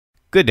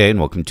Good day and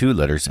welcome to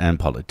Letters and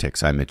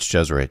Politics. I'm Mitch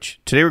Jeserich.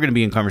 Today we're going to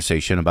be in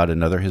conversation about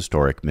another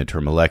historic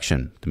midterm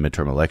election, the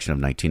midterm election of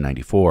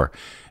 1994.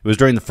 It was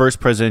during the first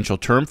presidential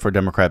term for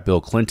Democrat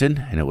Bill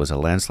Clinton, and it was a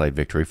landslide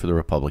victory for the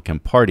Republican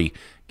Party,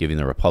 giving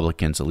the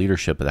Republicans the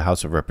leadership of the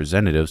House of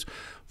Representatives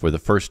for the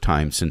first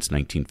time since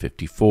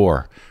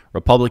 1954.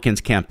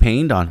 Republicans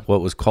campaigned on what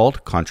was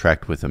called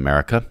Contract with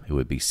America. It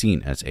would be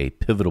seen as a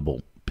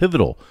pivotal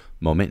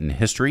moment in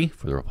history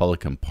for the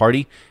Republican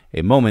Party,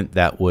 a moment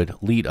that would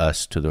lead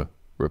us to the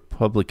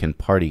Republican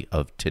Party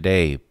of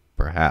today,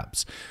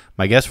 perhaps.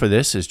 My guest for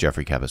this is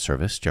Geoffrey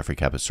Kabaservice. Geoffrey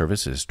Kabaservice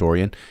is a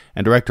historian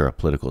and director of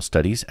political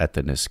studies at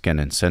the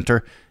Niskanen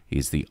Center.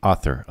 He's the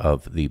author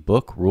of the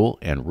book Rule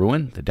and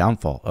Ruin, The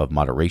Downfall of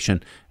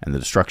Moderation and the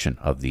Destruction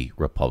of the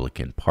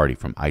Republican Party,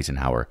 from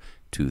Eisenhower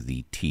to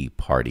the Tea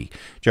Party.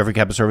 Geoffrey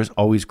Kabaservice,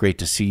 always great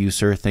to see you,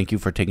 sir. Thank you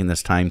for taking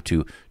this time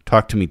to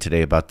talk to me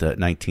today about the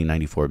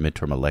 1994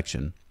 midterm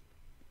election.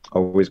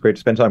 Always great to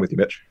spend time with you,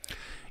 Mitch.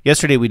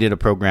 Yesterday, we did a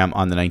program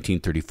on the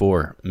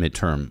 1934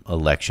 midterm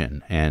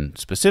election, and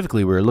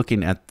specifically, we were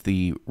looking at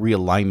the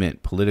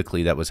realignment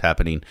politically that was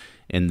happening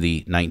in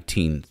the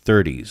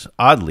 1930s.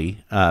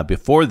 Oddly,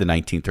 before the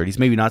 1930s,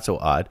 maybe not so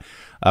odd,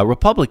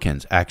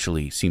 Republicans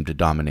actually seemed to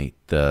dominate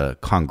the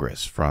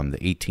Congress from the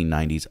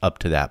 1890s up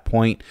to that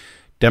point.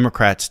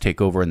 Democrats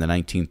take over in the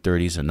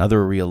 1930s.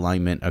 Another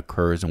realignment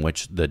occurs in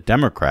which the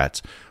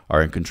Democrats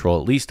are in control,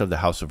 at least of the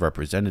House of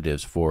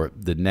Representatives, for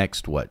the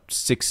next,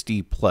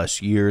 60 plus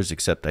years,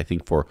 except I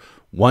think for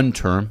one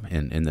term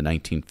in the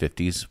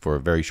 1950s. For a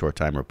very short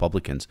time,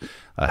 Republicans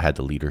had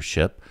the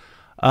leadership.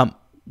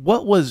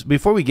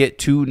 Before we get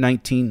to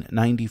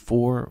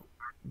 1994,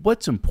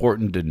 what's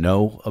important to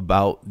know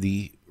about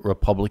the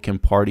Republican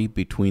Party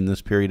between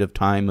this period of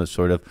time of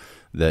sort of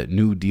the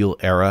New Deal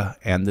era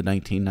and the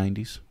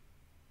 1990s?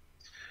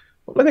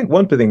 Well, I think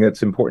one thing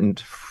that's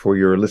important for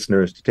your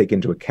listeners to take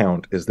into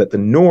account is that the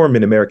norm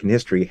in American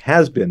history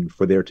has been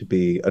for there to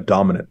be a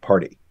dominant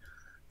party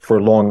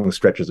for long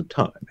stretches of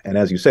time. And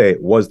as you say,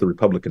 it was the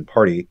Republican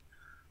Party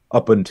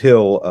up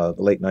until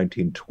the late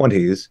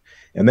 1920s,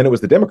 and then it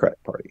was the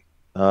Democratic Party.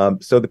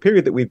 So the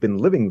period that we've been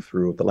living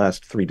through the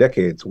last 3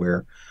 decades,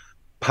 where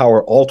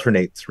power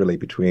alternates really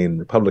between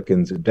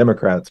Republicans and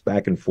Democrats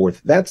back and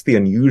forth, that's the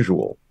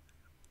unusual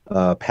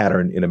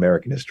pattern in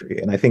American history.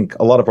 And I think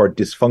a lot of our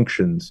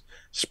dysfunctions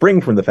spring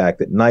from the fact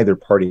that neither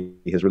party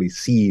has really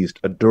seized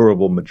a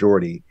durable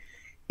majority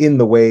in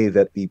the way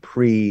that the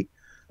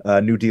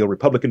pre-New Deal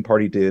Republican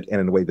Party did, and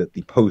in the way that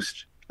the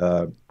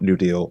post-New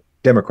Deal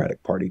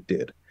Democratic Party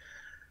did.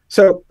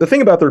 So the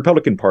thing about the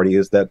Republican Party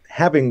is that,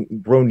 having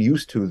grown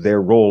used to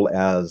their role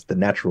as the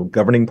natural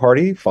governing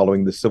party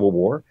following the Civil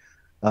War,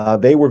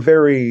 they were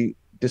very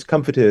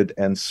discomfited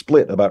and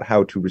split about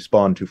how to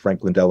respond to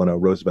Franklin Delano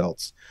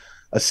Roosevelt's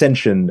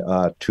ascension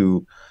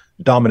to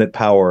dominant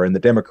power and the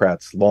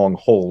Democrats' long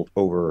hold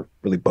over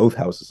really both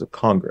houses of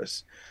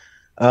Congress.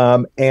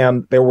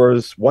 And there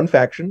was one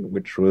faction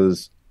which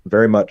was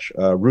very much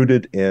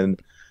rooted in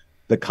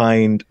the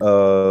kind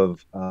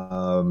of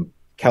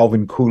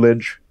Calvin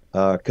Coolidge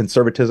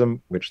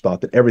conservatism, which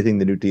thought that everything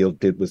the New Deal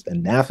did was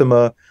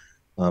anathema,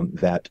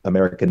 that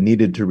America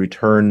needed to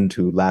return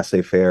to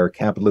laissez-faire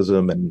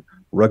capitalism and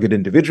rugged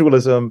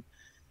individualism,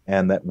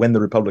 and that when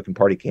the Republican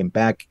Party came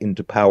back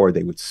into power,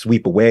 they would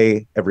sweep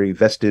away every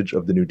vestige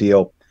of the New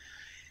Deal.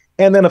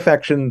 And then a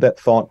faction that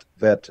thought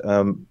that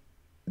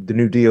the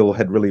New Deal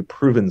had really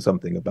proven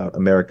something about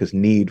America's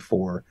need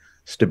for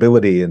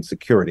stability and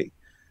security,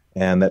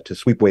 and that to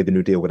sweep away the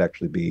New Deal would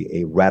actually be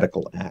a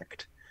radical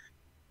act.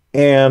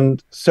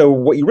 And so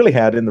what you really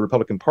had in the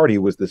Republican Party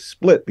was this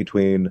split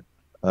between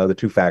the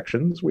two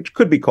factions, which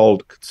could be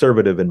called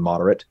conservative and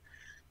moderate.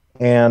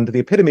 And the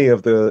epitome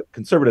of the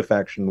conservative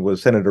faction was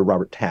Senator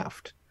Robert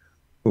Taft,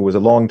 who was a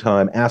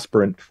longtime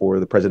aspirant for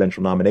the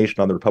presidential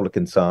nomination on the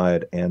Republican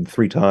side, and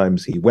 3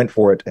 times he went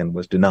for it and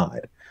was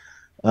denied.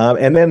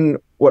 And then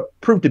what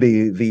proved to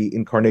be the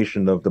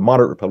incarnation of the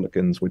moderate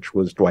Republicans, which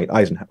was Dwight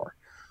Eisenhower.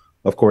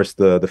 Of course,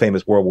 the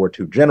famous World War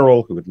II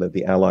general who had led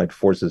the Allied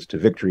forces to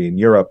victory in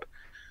Europe,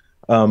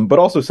 but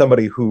also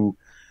somebody who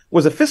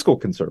was a fiscal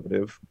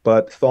conservative,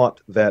 but thought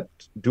that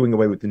doing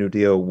away with the New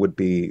Deal would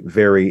be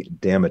very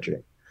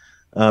damaging.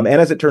 And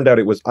as it turned out,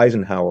 it was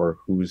Eisenhower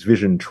whose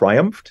vision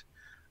triumphed.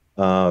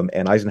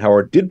 And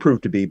Eisenhower did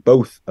prove to be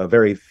both a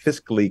very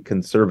fiscally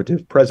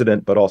conservative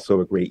president, but also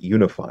a great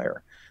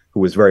unifier who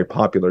was very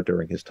popular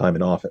during his time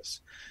in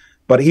office.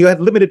 But he had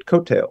limited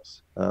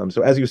coattails.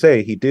 So as you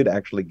say, he did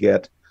actually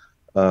get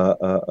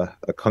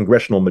a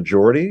congressional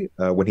majority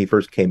when he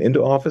first came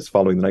into office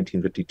following the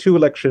 1952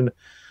 election,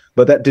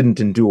 but that didn't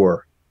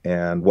endure.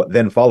 And what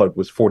then followed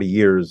was 40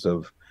 years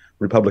of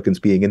Republicans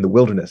being in the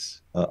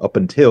wilderness up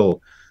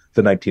until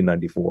the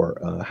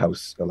 1994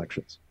 House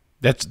elections.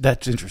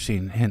 That's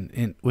interesting.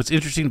 And what's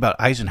interesting about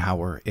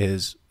Eisenhower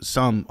is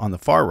some on the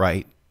far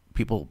right,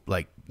 people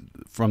like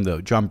from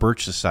the John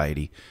Birch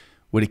Society,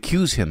 would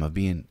accuse him of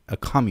being a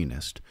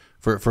communist.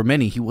 For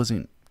many, he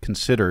wasn't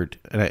considered,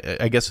 and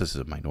I guess this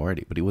is a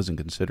minority, but he wasn't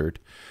considered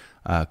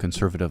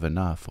conservative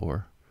enough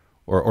or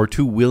or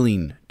too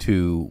willing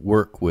to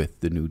work with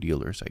the New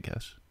Dealers, I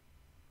guess.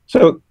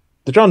 So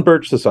the John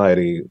Birch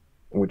Society,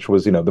 which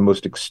was, the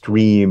most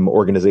extreme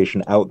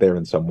organization out there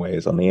in some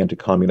ways on the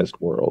anti-communist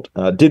world,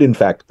 did in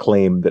fact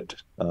claim that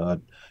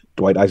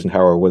Dwight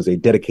Eisenhower was a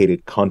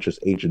dedicated, conscious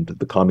agent of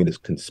the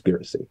communist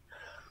conspiracy.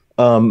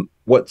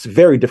 What's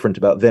very different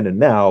about then and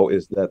now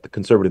is that the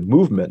conservative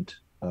movement,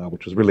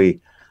 which was really,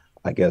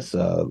 I guess,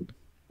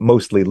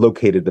 mostly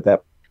located at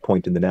that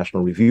point in the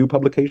National Review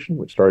publication,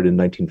 which started in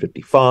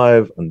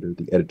 1955 under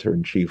the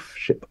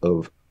editor-in-chiefship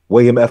of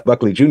William F.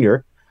 Buckley Jr.,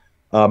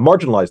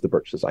 marginalized the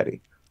Birch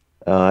Society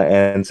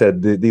and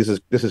said, this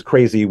is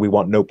crazy. We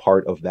want no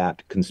part of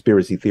that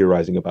conspiracy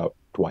theorizing about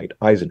Dwight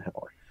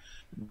Eisenhower.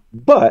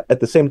 But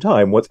at the same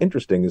time, what's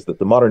interesting is that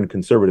the modern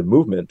conservative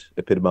movement,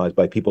 epitomized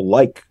by people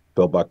like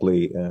Bill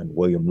Buckley and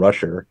William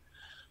Rusher,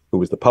 who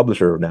was the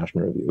publisher of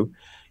National Review,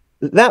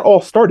 that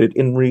all started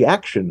in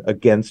reaction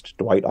against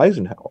Dwight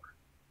Eisenhower.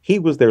 He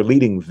was their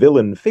leading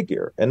villain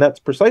figure, and that's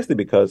precisely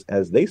because,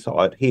 as they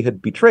saw it, he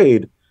had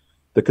betrayed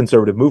the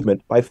conservative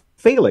movement by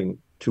failing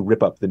to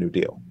rip up the New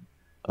Deal.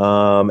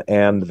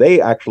 And they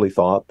actually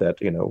thought that,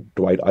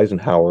 Dwight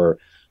Eisenhower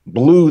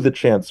blew the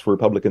chance for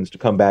Republicans to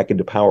come back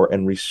into power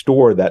and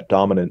restore that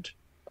dominant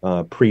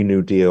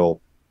pre-New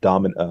Deal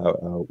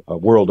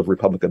world of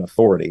Republican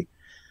authority,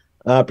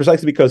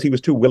 precisely because he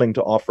was too willing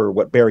to offer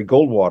what Barry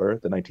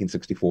Goldwater, the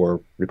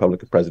 1964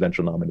 Republican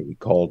presidential nominee,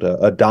 called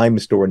a dime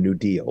store New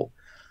Deal.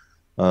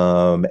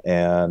 So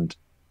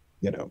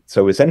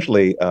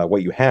essentially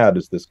what you had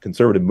is this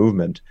conservative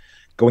movement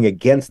going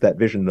against that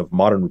vision of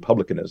modern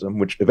republicanism,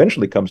 which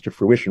eventually comes to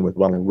fruition with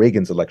Ronald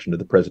Reagan's election to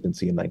the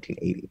presidency in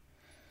 1980.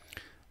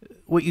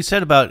 What you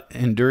said about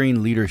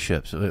enduring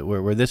leaderships,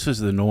 where this was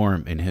the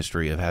norm in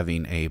history of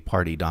having a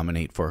party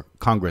dominate for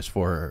Congress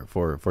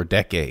for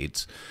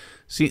decades,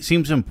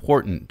 seems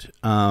important.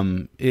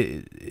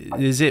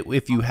 Is it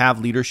if you have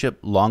leadership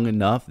long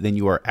enough, then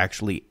you are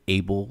actually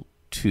able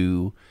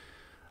to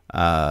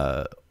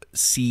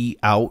see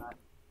out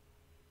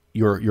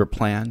your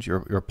plans,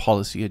 your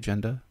policy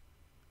agenda,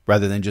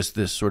 rather than just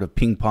this sort of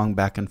ping pong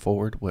back and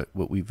forward, what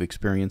we've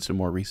experienced in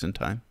more recent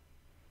time?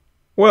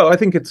 Well, I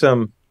think that's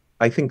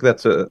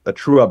a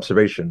true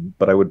observation,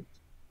 but I would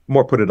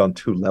more put it on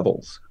two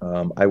levels.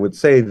 I would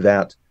say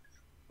that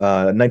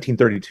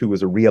 1932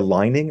 was a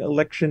realigning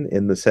election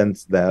in the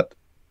sense that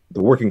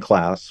the working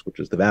class, which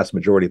is the vast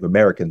majority of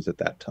Americans at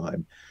that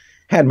time,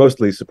 had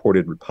mostly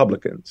supported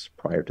Republicans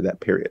prior to that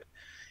period.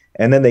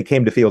 And then they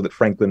came to feel that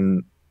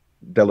Franklin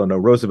Delano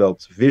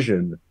Roosevelt's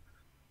vision,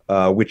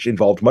 which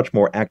involved much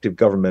more active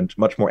government,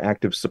 much more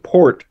active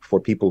support for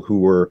people who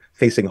were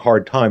facing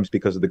hard times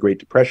because of the Great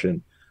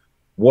Depression,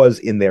 was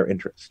in their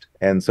interest.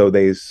 And so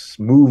they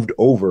moved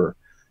over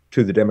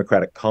to the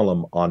Democratic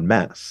column en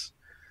masse.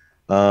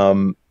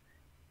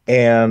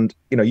 And,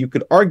 you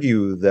could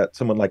argue that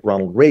someone like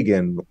Ronald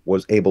Reagan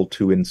was able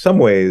to, in some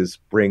ways,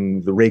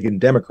 bring the Reagan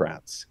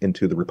Democrats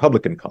into the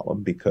Republican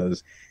column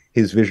because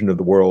his vision of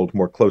the world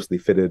more closely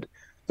fitted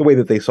the way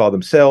that they saw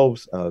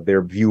themselves,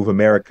 their view of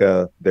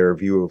America, their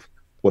view of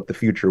what the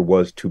future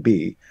was to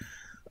be.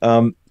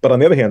 But on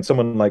the other hand,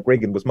 someone like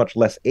Reagan was much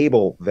less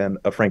able than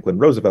a Franklin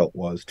Roosevelt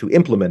was to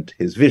implement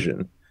his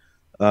vision,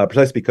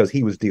 precisely because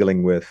he was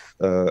dealing with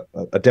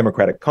a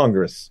Democratic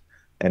Congress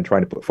and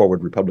trying to put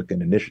forward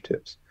Republican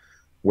initiatives.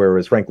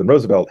 Whereas Franklin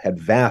Roosevelt had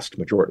vast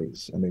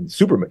majorities,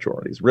 super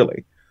majorities,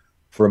 really,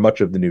 for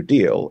much of the New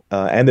Deal.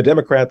 And the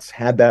Democrats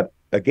had that,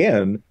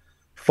 again,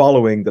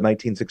 following the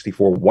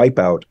 1964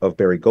 wipeout of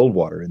Barry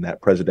Goldwater in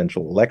that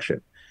presidential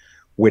election,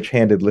 which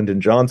handed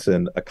Lyndon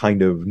Johnson a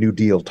kind of New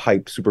Deal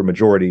type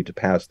supermajority to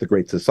pass the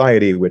Great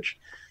Society, which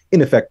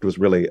in effect was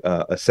really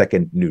a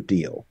second New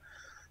Deal.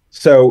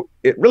 So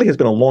it really has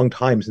been a long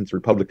time since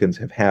Republicans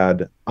have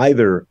had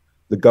either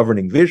the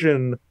governing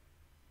vision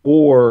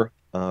or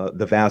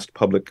the vast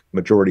public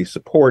majority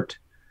support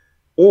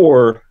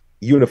or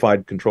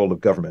unified control of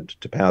government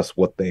to pass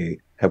what they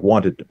have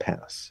wanted to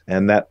pass.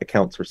 And that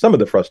accounts for some of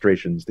the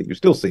frustrations that you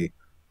still see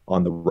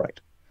on the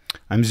right.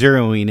 I'm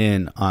zeroing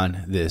in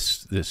on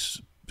this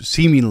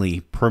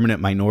seemingly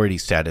permanent minority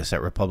status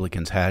that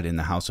Republicans had in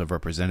the House of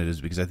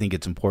Representatives, because I think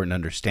it's important to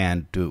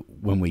understand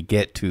when we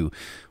get to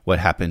what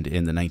happened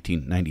in the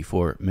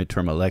 1994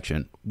 midterm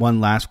election.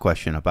 One last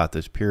question about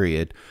this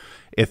period.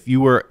 If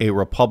you were a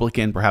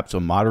Republican, perhaps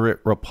a moderate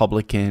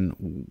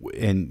Republican,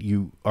 and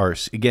you are,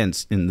 again,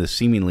 in the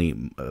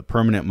seemingly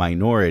permanent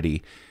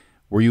minority,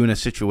 were you in a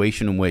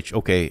situation in which,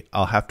 okay,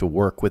 I'll have to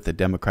work with the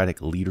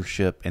Democratic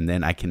leadership and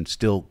then I can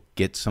still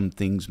get some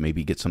things,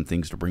 maybe get some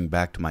things to bring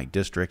back to my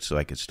district so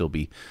I could still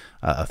be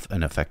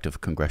an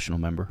effective congressional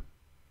member?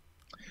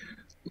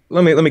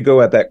 Let me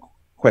go at that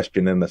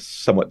question in a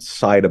somewhat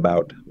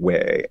side-about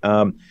way.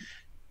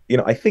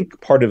 I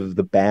think part of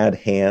the bad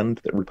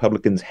hand that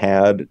Republicans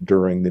had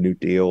during the New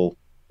Deal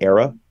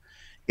era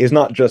is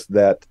not just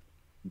that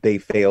they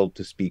failed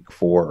to speak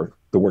for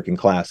the working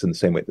class in the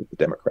same way that the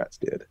Democrats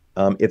did.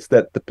 It's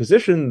that the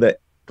position that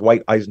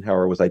Dwight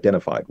Eisenhower was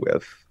identified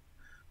with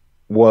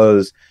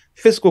was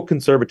fiscal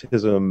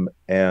conservatism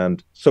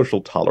and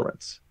social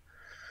tolerance.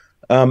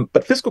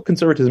 But fiscal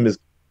conservatism is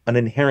an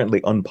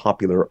inherently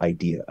unpopular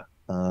idea.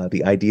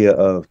 The idea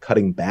of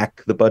cutting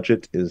back the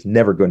budget is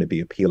never going to be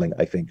appealing,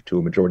 I think, to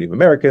a majority of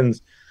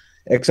Americans,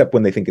 except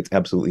when they think it's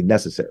absolutely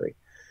necessary.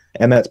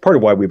 And that's part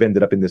of why we've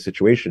ended up in this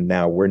situation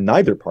now where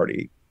neither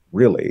party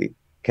really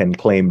can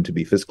claim to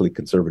be fiscally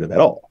conservative at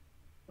all.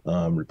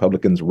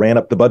 Republicans ran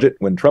up the budget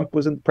when Trump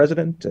was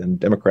president, and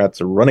Democrats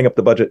are running up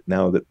the budget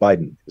now that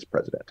Biden is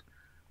president.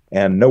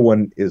 And no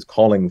one is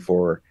calling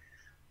for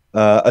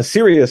a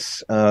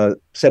serious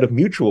set of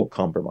mutual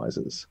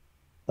compromises,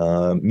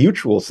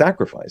 mutual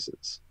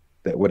sacrifices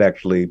that would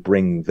actually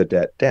bring the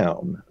debt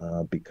down,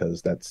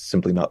 because that's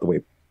simply not the way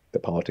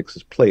that politics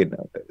is played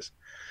nowadays.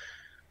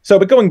 So,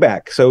 but going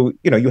back, so,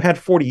 you had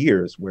 40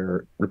 years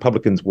where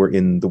Republicans were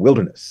in the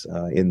wilderness,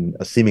 in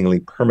a seemingly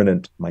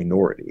permanent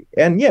minority.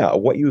 And yeah,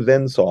 what you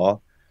then saw,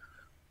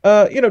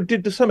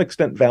 did to some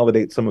extent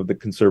validate some of the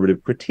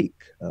conservative critique.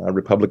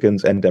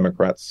 Republicans and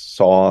Democrats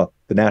saw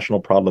the national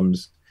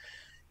problems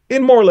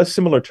in more or less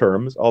similar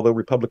terms, although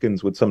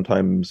Republicans would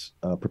sometimes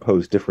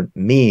propose different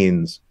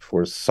means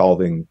for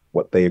solving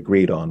what they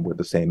agreed on were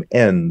the same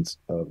ends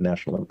of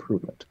national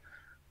improvement.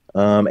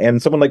 And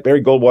someone like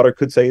Barry Goldwater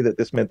could say that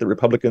this meant that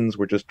Republicans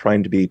were just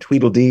trying to be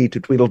Tweedledee to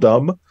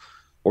Tweedledum,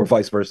 or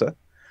vice versa,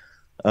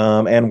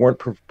 and weren't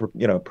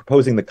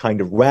proposing the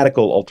kind of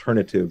radical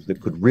alternative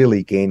that could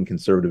really gain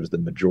conservatives the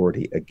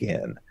majority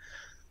again.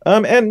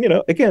 And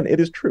again, it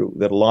is true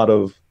that a lot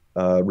of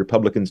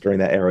Republicans during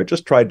that era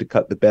just tried to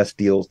cut the best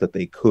deals that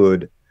they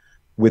could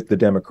with the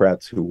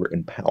Democrats who were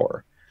in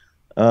power.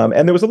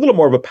 And there was a little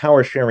more of a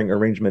power sharing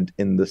arrangement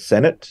in the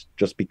Senate,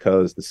 just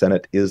because the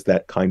Senate is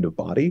that kind of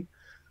body.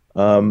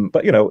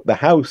 But the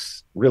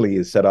House really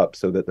is set up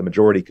so that the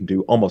majority can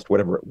do almost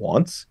whatever it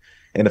wants.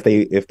 And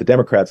if the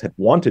Democrats had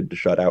wanted to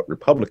shut out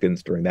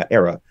Republicans during that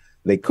era,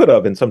 they could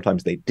have, and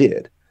sometimes they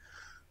did.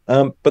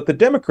 But the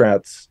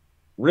Democrats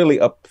really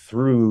up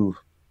through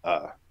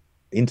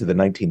into the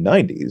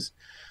 1990s,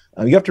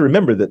 you have to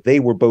remember that they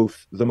were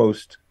both the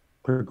most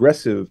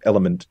progressive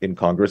element in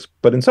Congress,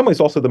 but in some ways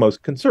also the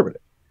most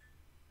conservative,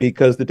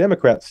 because the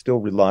Democrats still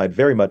relied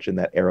very much in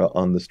that era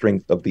on the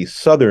strength of the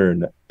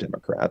Southern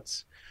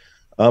Democrats,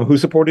 who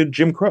supported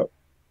Jim Crow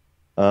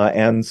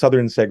and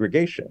Southern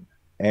segregation.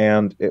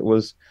 And it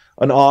was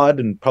an odd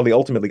and probably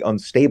ultimately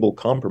unstable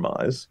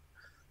compromise,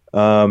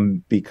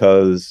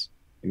 because,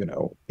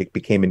 it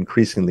became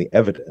increasingly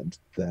evident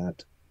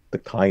that the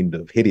kind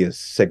of hideous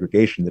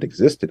segregation that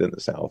existed in the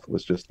South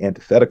was just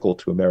antithetical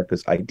to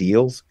America's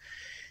ideals,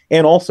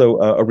 and also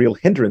a real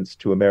hindrance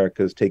to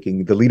America's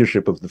taking the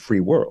leadership of the free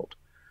world,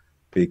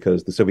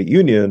 because the Soviet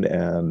Union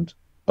and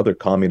other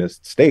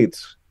communist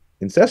states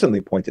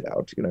incessantly pointed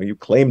out, you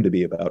claim to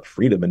be about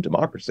freedom and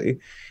democracy,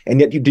 and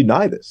yet you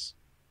deny this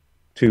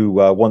to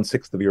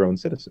 1/6 of your own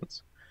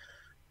citizens.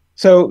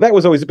 So that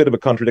was always a bit of a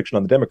contradiction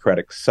on the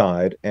Democratic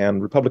side,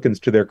 and Republicans,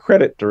 to their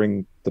credit,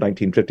 during the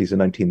 1950s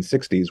and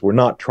 1960s, were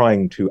not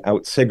trying to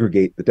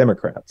out-segregate the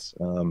Democrats.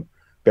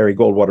 Barry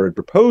Goldwater had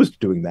proposed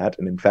doing that,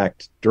 and in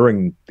fact,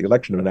 during the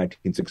election of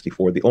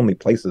 1964, the only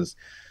places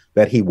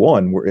that he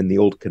won were in the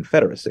old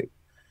Confederacy.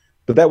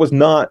 But that was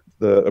not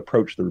the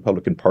approach the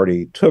Republican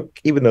Party took,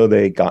 even though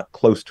they got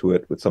close to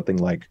it with something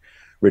like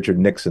Richard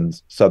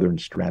Nixon's Southern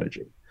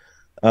strategy.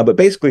 But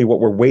basically, what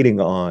we're waiting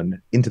on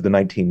into the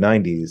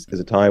 1990s is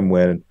a time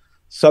when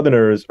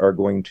Southerners are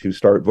going to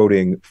start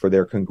voting for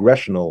their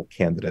congressional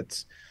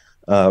candidates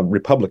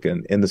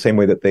Republican, in the same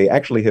way that they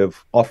actually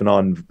have off and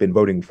on been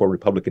voting for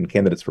Republican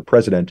candidates for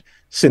president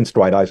since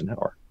Dwight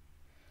Eisenhower.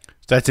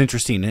 So that's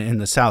interesting. In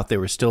the South, they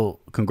were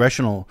still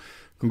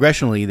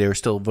congressionally, they were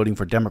still voting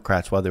for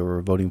Democrats while they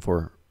were voting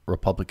for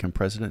Republican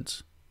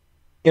presidents.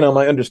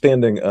 My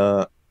understanding,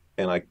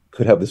 and I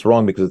could have this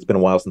wrong because it's been a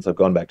while since I've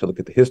gone back to look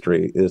at the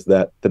history, is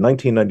that the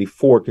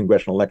 1994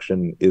 congressional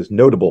election is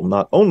notable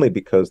not only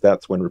because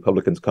that's when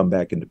Republicans come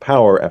back into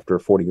power after a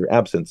 40-year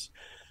absence,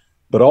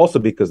 but also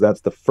because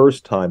that's the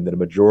first time that a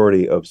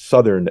majority of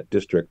Southern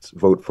districts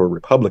vote for a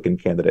Republican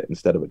candidate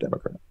instead of a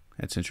Democrat.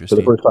 That's interesting.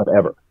 For the first time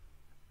ever.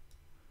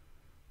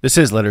 This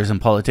is Letters in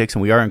Politics,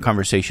 and we are in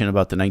conversation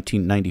about the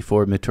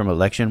 1994 midterm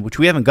election, which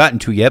we haven't gotten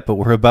to yet, but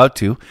we're about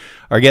to.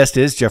 Our guest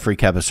is Geoffrey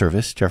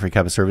Kabaservice. Geoffrey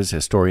Kabaservice,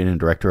 historian and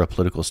director of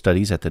political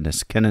studies at the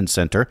Niskanen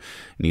Center,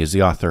 and he is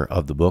the author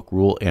of the book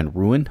Rule and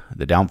Ruin,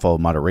 The Downfall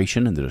of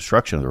Moderation and the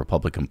Destruction of the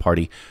Republican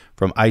Party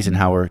from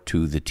Eisenhower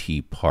to the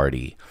Tea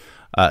Party.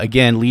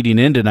 Again, leading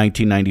into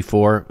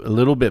 1994, a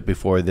little bit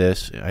before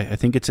this, I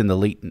think it's in the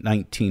late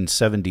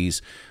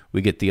 1970s,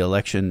 we get the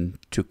election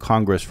to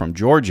Congress from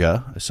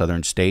Georgia, a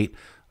southern state,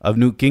 of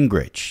Newt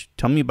Gingrich.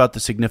 Tell me about the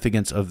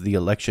significance of the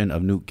election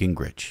of Newt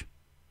Gingrich.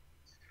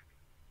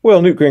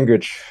 Well, Newt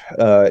Gingrich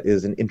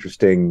is an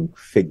interesting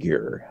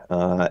figure,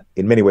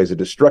 in many ways a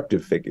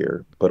destructive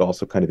figure, but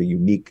also kind of a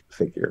unique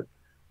figure.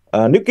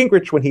 Newt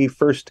Gingrich, when he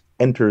first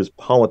enters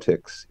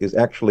politics, is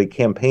actually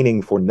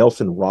campaigning for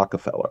Nelson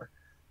Rockefeller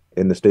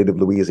in the state of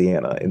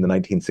Louisiana in the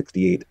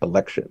 1968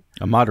 election.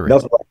 A moderate.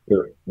 Nelson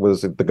Rockefeller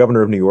was the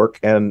governor of New York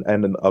and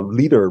a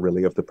leader,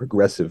 really, of the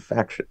progressive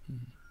faction.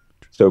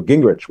 So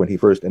Gingrich, when he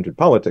first entered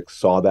politics,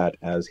 saw that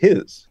as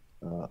his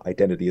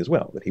identity as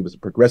well, that he was a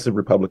progressive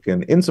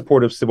Republican in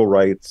support of civil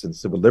rights and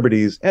civil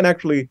liberties, and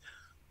actually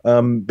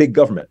big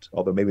government,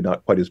 although maybe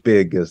not quite as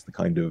big as the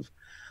kind of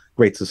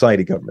great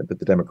society government that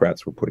the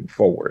Democrats were putting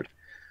forward.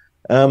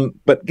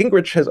 But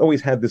Gingrich has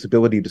always had this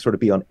ability to sort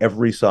of be on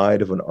every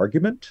side of an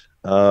argument,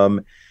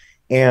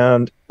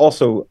 and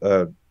also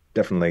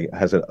definitely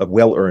has a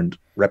well-earned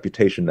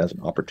reputation as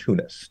an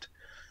opportunist.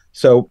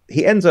 So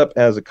he ends up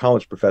as a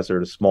college professor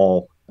at a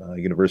small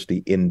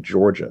university in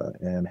Georgia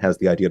and has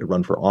the idea to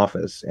run for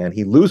office. And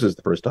he loses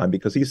the first time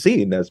because he's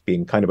seen as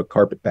being kind of a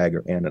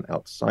carpetbagger and an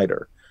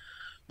outsider.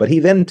 But he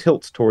then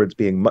tilts towards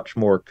being much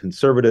more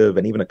conservative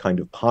and even a kind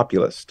of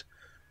populist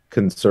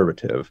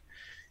conservative,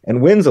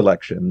 and wins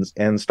elections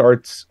and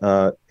starts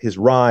his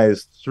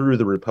rise through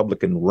the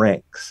Republican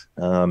ranks.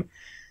 And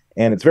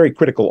it's very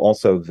critical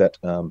also that,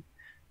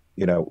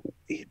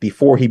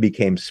 before he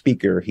became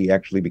Speaker, he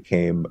actually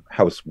became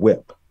House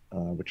Whip,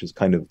 which is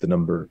kind of the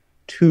number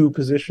 2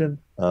 position.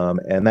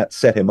 And that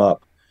set him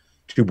up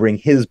to bring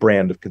his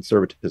brand of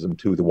conservatism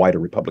to the wider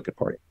Republican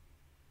Party.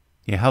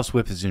 Yeah, House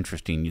Whip is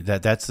interesting.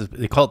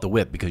 They call it the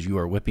whip because you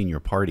are whipping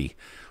your party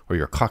or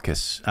your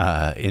caucus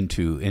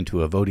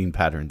into a voting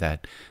pattern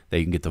that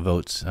you can get the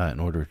votes in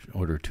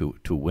order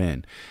to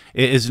win.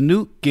 Is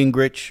Newt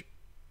Gingrich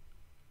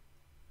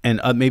and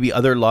maybe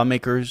other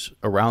lawmakers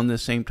around the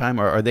same time,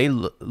 or are they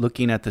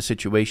looking at the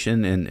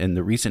situation in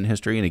the recent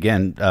history? And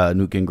again,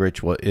 Newt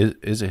Gingrich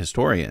is a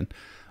historian,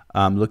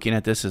 looking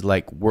at this as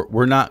like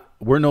we're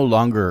no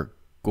longer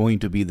going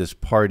to be this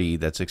party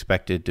that's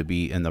expected to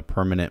be in the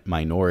permanent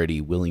minority,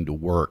 willing to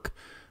work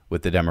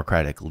with the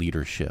Democratic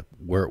leadership.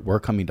 We're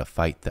coming to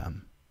fight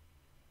them.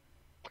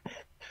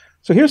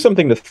 So here's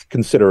something to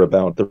consider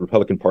about the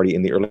Republican Party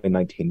in the early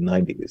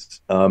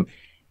 1990s.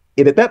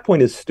 It at that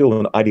point is still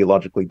an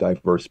ideologically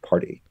diverse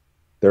party.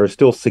 There are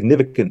still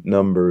significant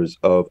numbers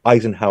of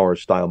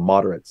Eisenhower-style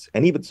moderates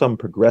and even some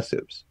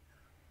progressives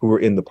who are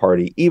in the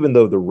party, even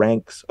though the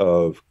ranks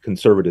of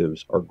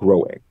conservatives are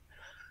growing.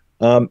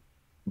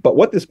 But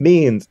what this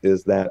means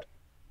is that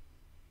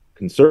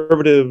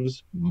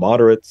conservatives,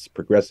 moderates,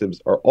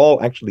 progressives are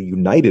all actually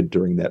united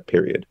during that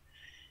period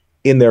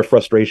in their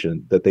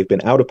frustration that they've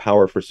been out of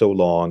power for so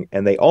long,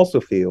 and they also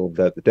feel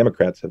that the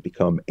Democrats have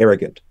become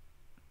arrogant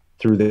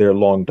through their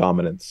long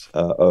dominance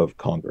of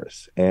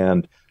Congress,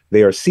 and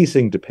they are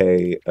ceasing to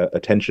pay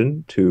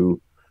attention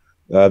to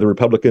the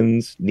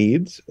Republicans'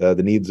 needs, the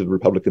needs of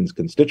Republicans'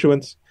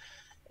 constituents,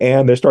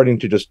 and they're starting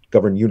to just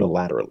govern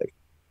unilaterally.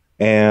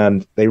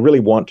 And they really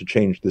want to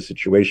change the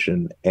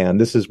situation. And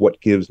this is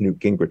what gives Newt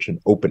Gingrich an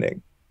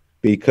opening,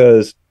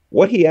 because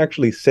what he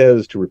actually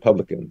says to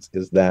Republicans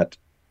is that,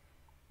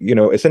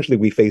 essentially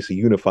we face a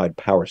unified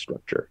power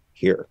structure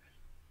here.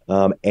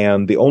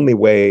 And the only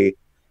way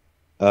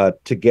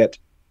to get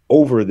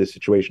over this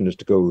situation is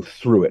to go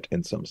through it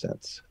in some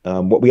sense.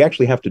 What we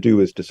actually have to do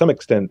is, to some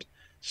extent,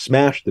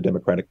 smash the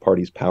Democratic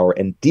Party's power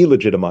and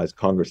delegitimize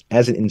Congress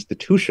as an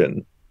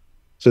institution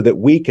so that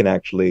we can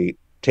actually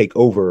take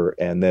over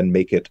and then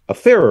make it a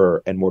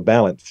fairer and more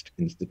balanced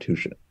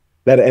institution.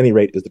 That, at any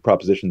rate, is the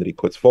proposition that he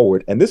puts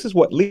forward. And this is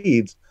what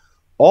leads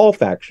all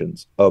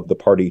factions of the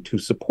party to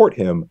support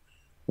him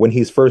when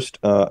he's first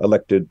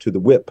elected to the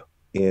whip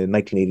in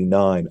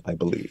 1989, I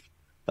believe.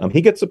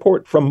 He gets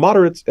support from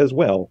moderates as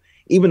well,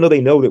 even though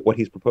they know that what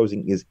he's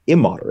proposing is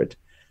immoderate,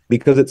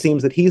 because it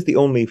seems that he's the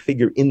only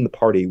figure in the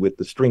party with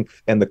the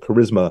strength and the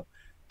charisma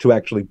to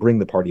actually bring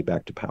the party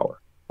back to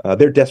power.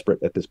 They're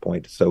desperate at this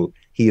point, so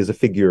he is a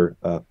figure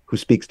who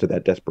speaks to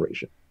that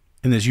desperation.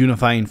 And this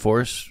unifying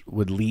force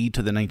would lead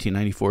to the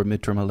 1994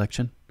 midterm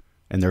election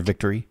and their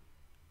victory?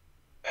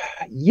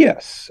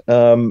 Yes,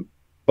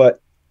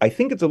 but I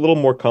think it's a little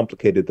more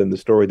complicated than the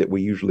story that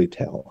we usually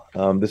tell.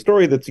 The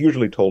story that's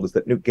usually told is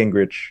that Newt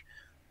Gingrich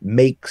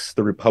makes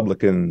the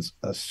Republicans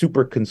a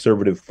super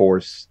conservative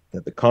force,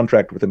 that the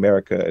contract with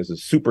America is a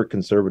super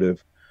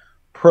conservative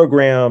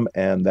program,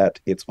 and that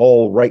it's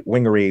all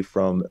right-wingery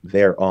from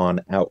there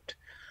on out.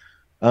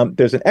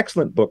 There's an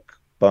excellent book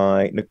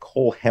by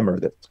Nicole Hemmer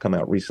that's come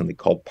out recently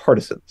called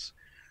Partisans,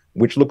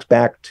 which looks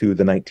back to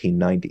the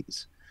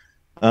 1990s.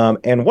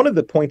 And one of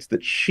the points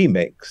that she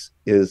makes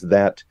is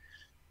that,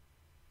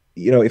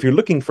 if you're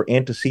looking for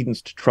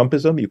antecedents to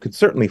Trumpism, you could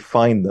certainly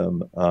find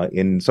them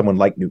in someone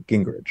like Newt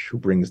Gingrich, who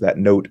brings that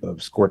note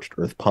of scorched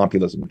earth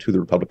populism to the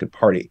Republican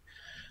Party.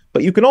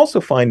 But you can also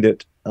find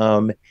it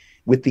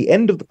with the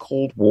end of the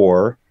Cold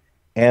War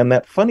and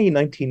that funny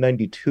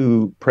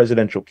 1992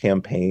 presidential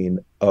campaign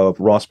of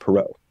Ross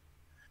Perot.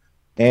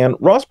 And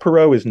Ross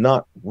Perot is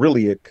not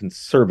really a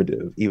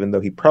conservative, even though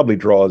he probably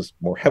draws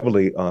more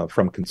heavily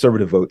from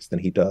conservative votes than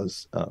he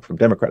does from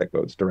Democratic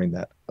votes during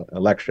that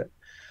election.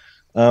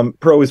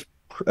 Perot is,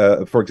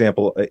 for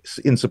example,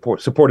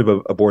 supportive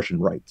of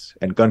abortion rights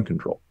and gun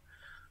control.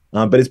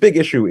 But his big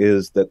issue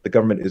is that the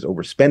government is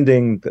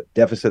overspending, that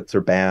deficits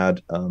are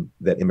bad,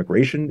 that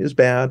immigration is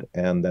bad,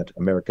 and that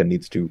America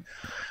needs to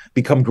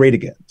become great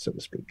again, so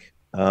to speak.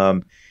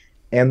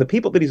 And the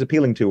people that he's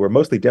appealing to are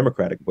mostly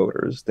Democratic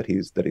voters that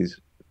he's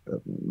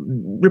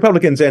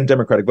Republicans and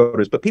Democratic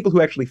voters, but people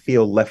who actually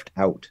feel left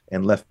out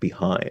and left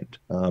behind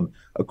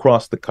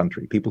across the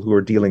country, people who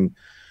are dealing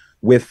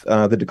with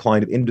the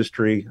decline of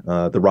industry,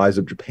 the rise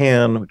of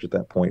Japan, which at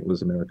that point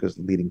was America's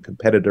leading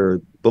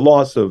competitor, the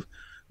loss of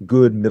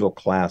good middle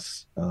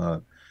class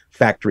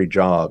factory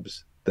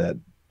jobs that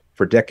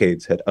for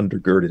decades had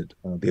undergirded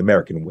the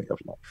American way of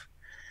life.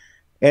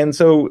 And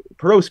so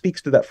Perot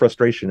speaks to that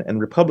frustration,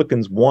 and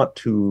Republicans want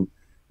to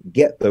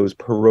get those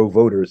Perot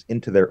voters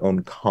into their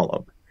own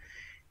column.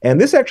 And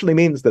this actually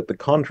means that the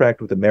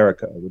contract with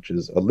America, which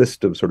is a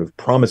list of sort of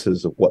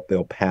promises of what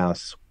they'll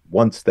pass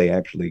once they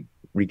actually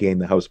regain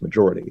the House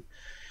majority,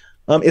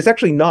 is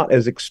actually not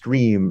as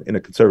extreme in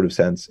a conservative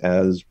sense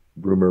as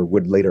rumor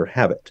would later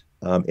have it.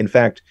 In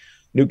fact,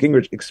 Newt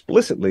Gingrich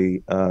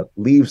explicitly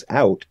leaves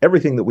out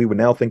everything that we would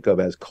now think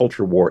of as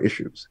culture war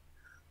issues.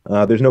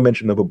 There's no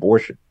mention of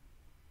abortion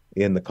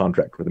in the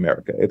contract with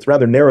America. It's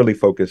rather narrowly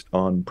focused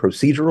on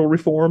procedural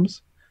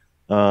reforms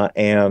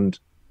and,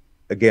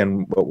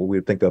 again, what we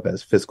would think of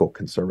as fiscal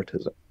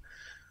conservatism.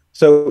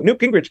 So Newt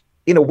Gingrich,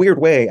 in a weird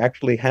way,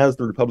 actually has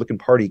the Republican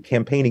Party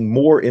campaigning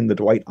more in the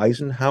Dwight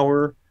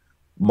Eisenhower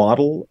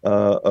model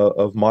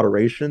of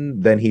moderation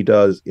than he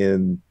does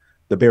in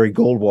the Barry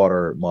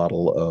Goldwater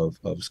model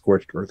of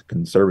scorched earth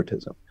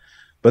conservatism.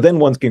 But then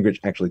once Gingrich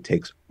actually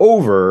takes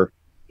over,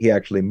 he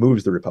actually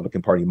moves the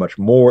Republican Party much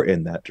more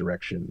in that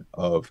direction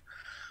of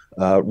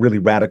really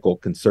radical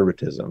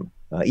conservatism,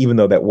 even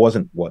though that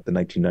wasn't what the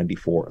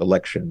 1994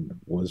 election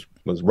was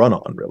run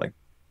on, really.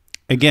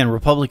 Again,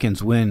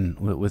 Republicans win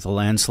with a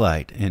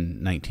landslide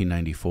in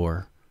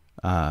 1994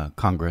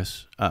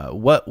 Congress.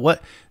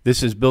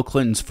 This is Bill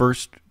Clinton's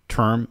first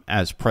term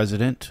as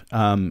president.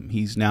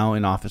 He's now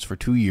in office for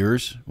 2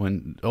 years,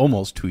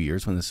 almost 2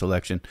 years when this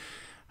election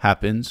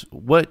happens.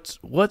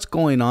 What's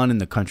going on in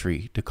the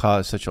country to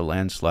cause such a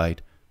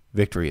landslide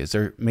victory? Is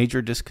there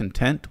major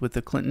discontent with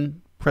the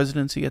Clinton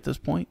presidency at this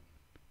point?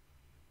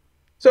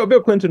 So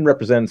Bill Clinton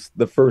represents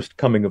the first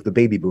coming of the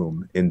baby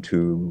boom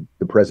into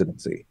the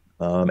presidency.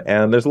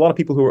 And there's a lot of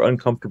people who are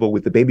uncomfortable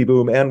with the baby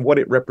boom and what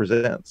it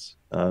represents,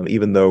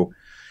 even though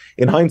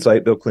in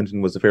hindsight, Bill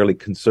Clinton was a fairly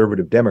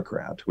conservative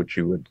Democrat, which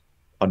you would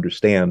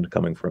understand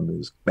coming from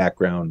his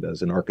background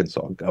as an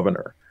Arkansas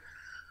governor.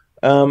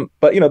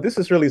 But, this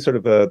is really sort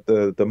of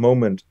the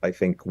moment, I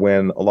think,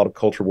 when a lot of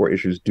culture war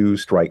issues do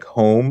strike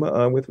home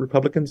with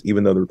Republicans,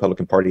 even though the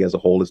Republican Party as a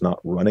whole is not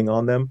running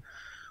on them.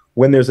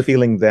 When there's a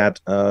feeling that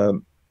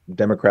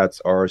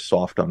Democrats are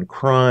soft on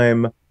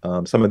crime,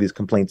 some of these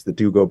complaints that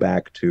do go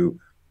back to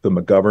the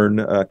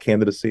McGovern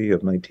candidacy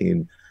of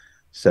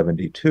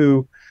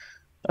 1972,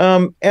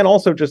 and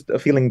also just a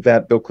feeling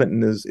that Bill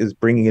Clinton is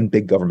bringing in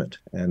big government,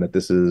 and that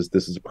this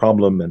is a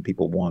problem, and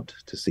people want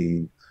to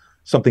see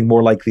something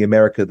more like the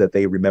America that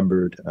they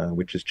remembered,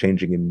 which is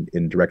changing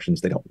in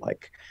directions they don't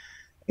like.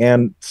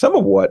 And some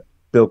of what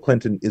Bill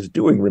Clinton is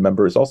doing,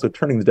 remember, is also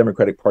turning the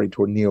Democratic Party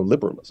toward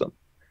neoliberalism.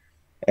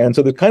 And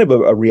so there's kind of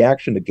a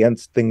reaction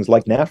against things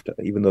like NAFTA,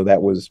 even though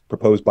that was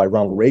proposed by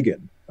Ronald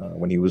Reagan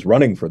when he was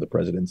running for the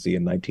presidency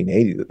in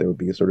 1980, that there would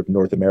be a sort of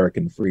North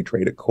American free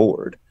trade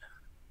accord.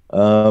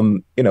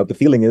 The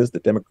feeling is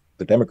that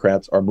the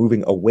Democrats are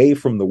moving away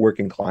from the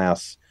working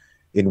class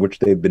in which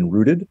they've been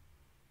rooted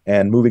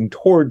and moving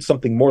towards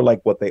something more like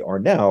what they are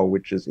now,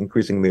 which is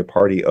increasingly a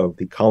party of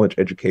the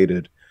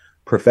college-educated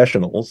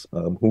professionals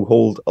who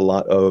hold a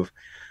lot of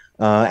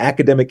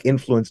academic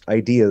influenced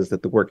ideas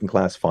that the working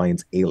class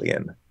finds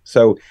alien.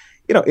 So,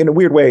 in a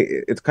weird way,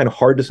 it's kind of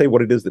hard to say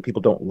what it is that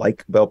people don't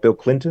like about Bill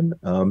Clinton.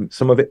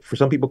 Some of it, for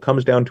some people,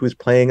 comes down to his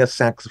playing a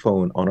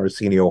saxophone on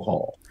Arsenio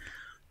Hall,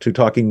 to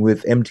talking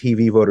with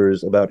MTV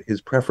voters about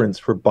his preference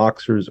for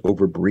boxers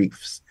over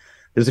briefs.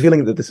 There's a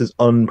feeling that this is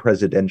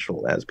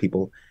unpresidential, as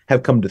people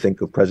have come to think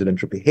of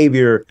presidential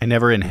behavior. And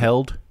never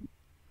inhaled?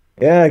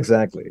 Yeah,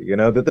 exactly.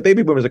 That the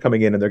baby boomers are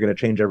coming in and they're going to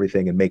change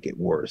everything and make it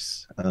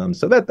worse.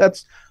 So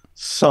that's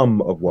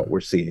some of what we're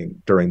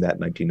seeing during that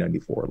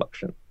 1994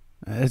 election.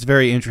 It's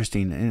very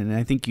interesting. And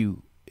I think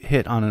you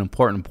hit on an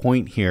important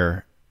point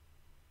here.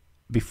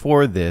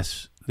 Before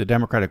this, the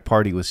Democratic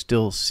Party was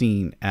still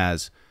seen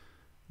as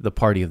the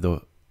party of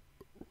the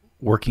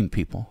working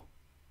people.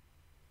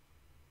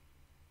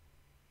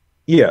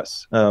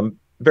 Yes,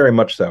 very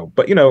much so.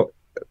 But,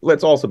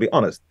 let's also be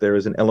honest. There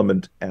is an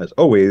element, as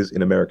always,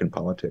 in American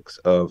politics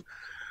of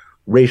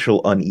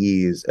racial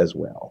unease as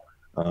well.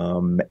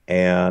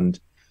 And,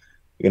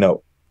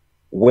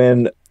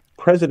 when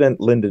President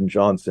Lyndon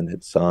Johnson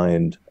had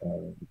signed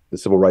the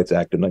Civil Rights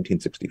Act of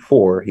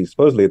 1964, he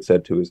supposedly had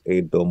said to his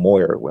aide, Bill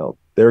Moyer, well,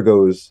 there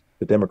goes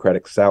the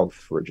Democratic South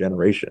for a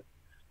generation.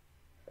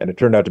 And it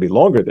turned out to be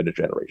longer than a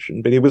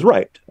generation, but he was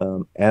right.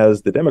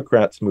 As the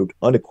Democrats moved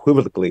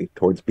unequivocally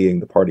towards being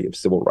the party of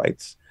civil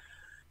rights,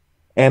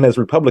 and as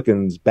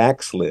Republicans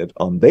backslid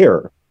on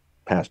their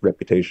past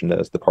reputation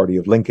as the party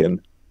of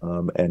Lincoln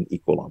and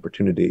equal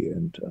opportunity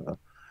and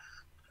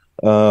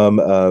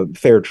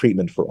fair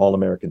treatment for all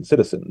American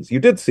citizens, you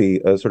did see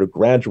a sort of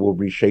gradual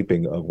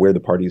reshaping of where the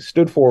parties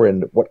stood for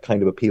and what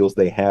kind of appeals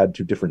they had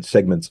to different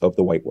segments of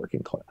the white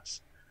working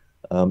class.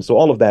 So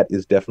all of that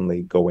is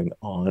definitely going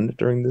on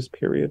during this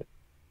period.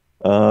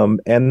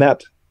 And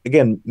that,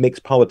 again, makes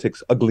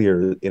politics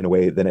uglier in a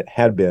way than it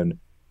had been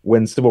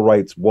when civil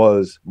rights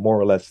was more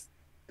or less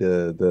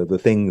the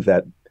thing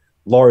that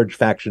large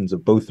factions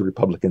of both the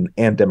Republican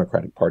and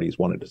Democratic parties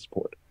wanted to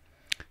support.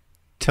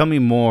 Tell me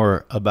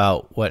more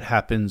about what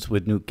happens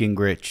with Newt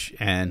Gingrich,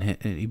 and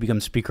he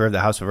becomes Speaker of the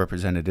House of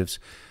Representatives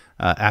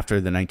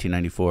after the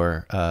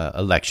 1994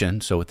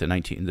 election. So with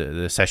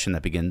the session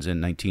that begins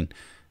in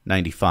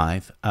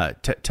 1995.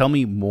 Tell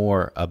me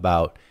more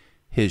about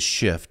his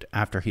shift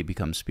after he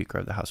becomes Speaker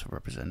of the House of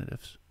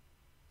Representatives.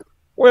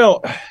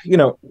 Well,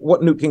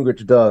 what Newt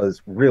Gingrich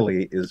does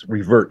really is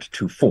revert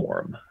to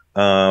form.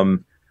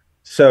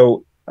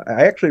 So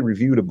I actually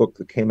reviewed a book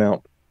that came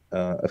out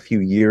a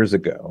few years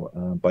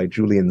ago by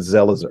Julian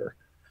Zelizer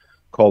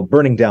called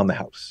Burning Down the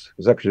House.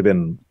 There's actually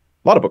been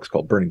a lot of books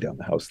called Burning Down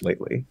the House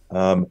lately.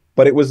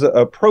 But it was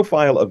a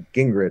profile of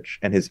Gingrich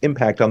and his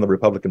impact on the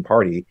Republican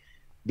Party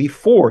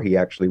before he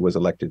actually was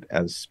elected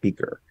as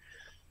Speaker.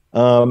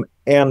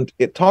 And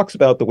it talks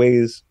about the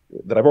ways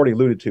that I've already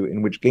alluded to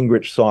in which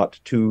Gingrich sought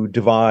to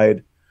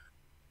divide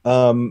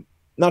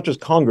not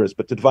just Congress,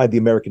 but to divide the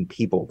American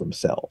people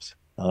themselves.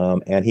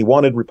 And he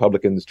wanted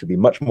Republicans to be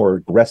much more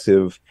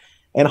aggressive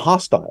and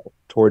hostile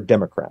toward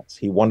Democrats.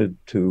 He wanted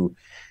to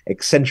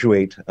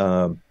accentuate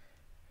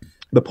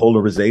the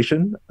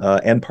polarization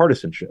and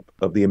partisanship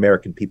of the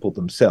American people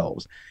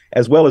themselves,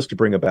 as well as to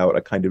bring about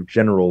a kind of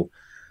general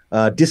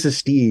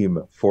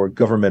disesteem for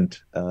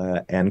government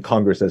and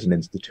Congress as an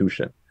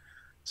institution.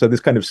 So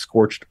this kind of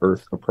scorched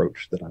earth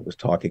approach that I was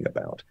talking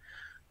about.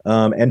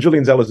 And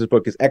Julian Zelizer's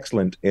book is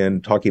excellent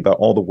in talking about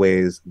all the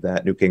ways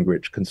that Newt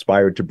Gingrich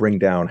conspired to bring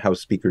down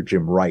House Speaker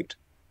Jim Wright,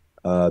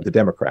 the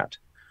Democrat,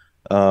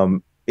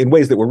 in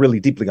ways that were really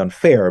deeply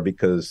unfair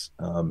because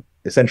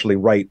essentially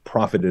Wright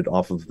profited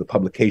off of the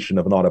publication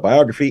of an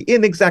autobiography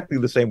in exactly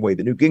the same way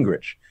that Newt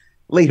Gingrich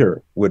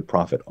later would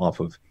profit off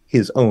of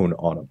his own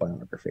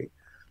autobiography.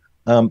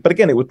 But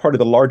again, it was part of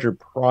the larger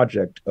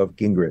project of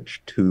Gingrich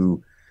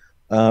to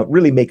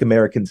really make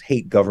Americans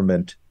hate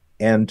government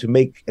and to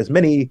make as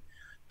many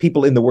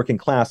people in the working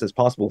class as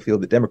possible feel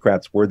that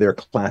Democrats were their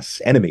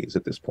class enemies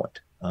at this point,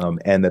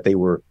 and that they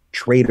were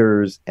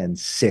traitors and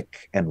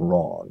sick and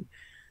wrong.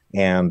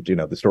 And,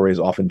 the story is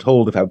often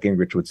told of how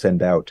Gingrich would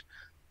send out,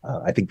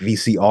 I think,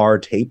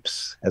 VCR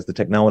tapes, as the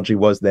technology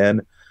was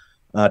then,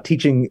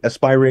 teaching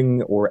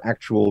aspiring or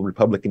actual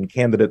Republican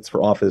candidates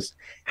for office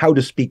how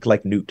to speak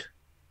like Newt,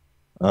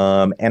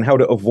 and how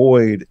to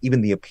avoid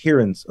even the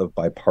appearance of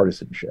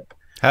bipartisanship.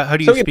 How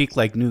do you speak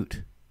like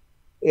Newt?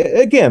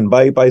 Again,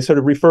 by sort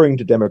of referring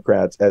to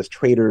Democrats as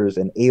traitors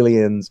and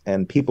aliens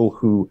and people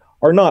who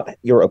are not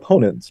your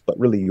opponents, but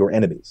really your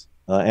enemies,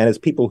 and as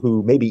people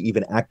who maybe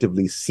even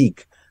actively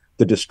seek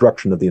the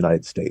destruction of the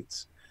United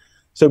States.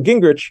 So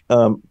Gingrich,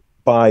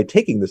 by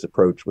taking this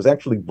approach, was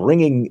actually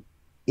bringing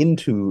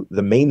into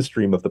the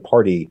mainstream of the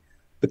party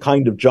the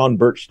kind of John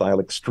Birch-style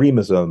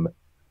extremism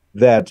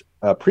that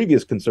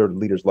previous conservative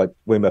leaders like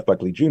William F.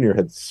 Buckley Jr.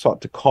 had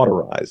sought to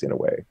cauterize in a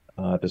way,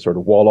 to sort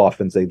of wall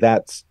off and say,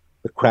 that's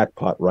the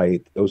crackpot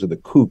right, those are the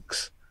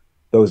kooks,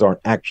 those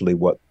aren't actually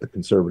what the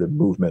conservative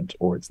movement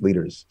or its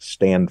leaders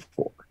stand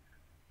for.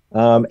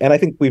 And I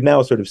think we've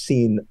now sort of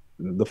seen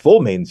the full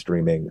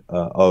mainstreaming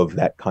of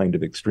that kind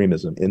of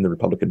extremism in the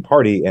Republican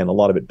Party, and a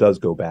lot of it does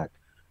go back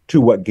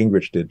to what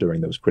Gingrich did during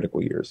those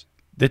critical years.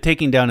 The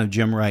taking down of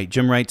Jim Wright.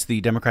 Jim Wright's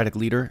the Democratic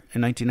leader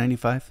in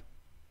 1995?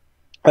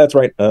 That's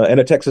right, and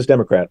a Texas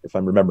Democrat, if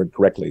I'm remembering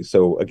correctly.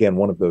 So again,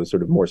 one of those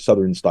sort of more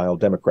Southern-style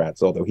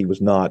Democrats, although he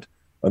was not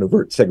an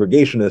overt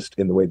segregationist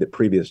in the way that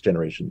previous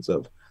generations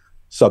of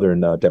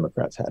Southern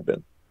Democrats had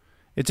been.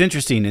 It's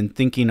interesting in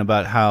thinking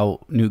about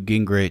how Newt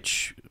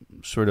Gingrich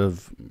sort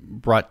of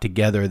brought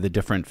together the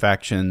different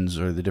factions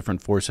or the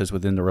different forces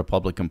within the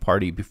Republican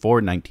Party before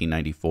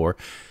 1994.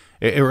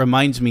 It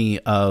reminds me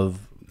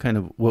of kind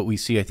of what we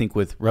see, I think,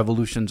 with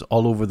revolutions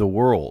all over the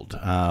world.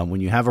 When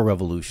you have a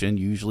revolution,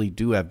 you usually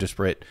do have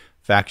disparate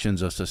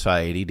factions of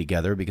society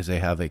together because they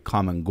have a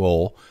common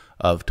goal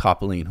of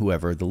toppling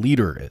whoever the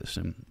leader is.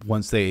 And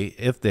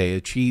if they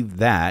achieve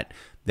that,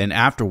 then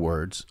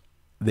afterwards,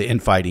 the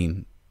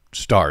infighting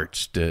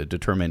starts to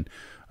determine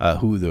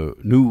who the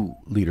new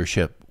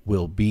leadership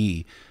will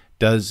be.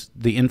 Does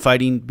the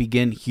infighting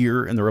begin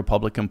here in the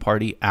Republican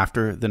Party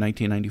after the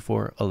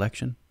 1994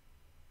 election?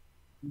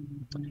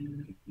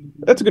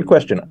 That's a good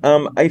question.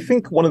 I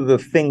think one of the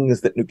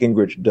things that Newt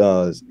Gingrich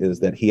does is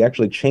that he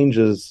actually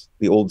changes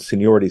the old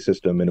seniority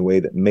system in a way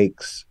that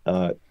makes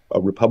a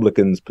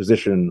Republican's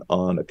position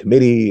on a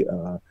committee,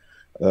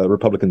 a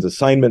Republican's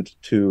assignment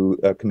to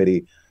a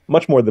committee,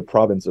 much more the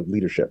province of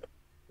leadership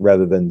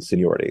rather than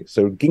seniority.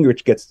 So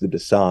Gingrich gets to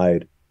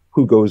decide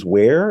who goes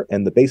where,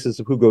 and the basis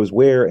of who goes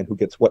where and who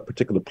gets what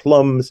particular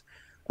plums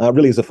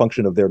really is a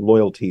function of their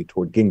loyalty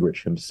toward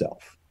Gingrich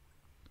himself.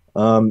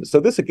 So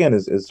this, again,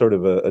 is sort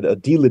of a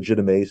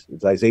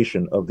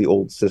delegitimization of the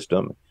old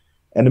system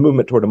and a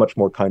movement toward a much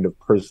more kind of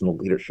personal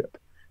leadership.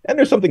 And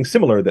there's something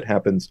similar that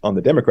happens on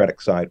the Democratic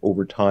side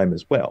over time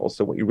as well.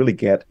 So what you really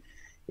get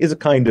is a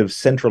kind of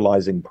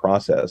centralizing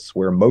process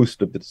where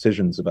most of the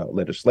decisions about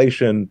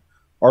legislation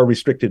are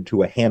restricted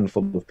to a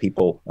handful of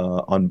people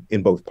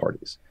in both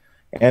parties.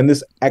 And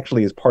this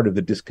actually is part of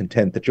the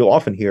discontent that you'll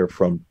often hear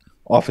from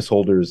office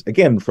holders,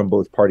 again, from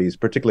both parties,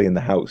 particularly in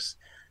the House,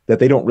 that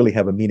they don't really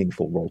have a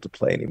meaningful role to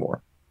play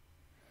anymore.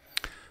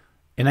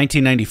 In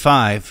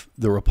 1995,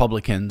 the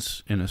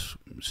Republicans, in a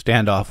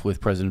standoff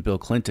with President Bill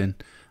Clinton,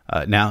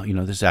 now,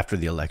 this is after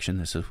the election,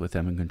 this is with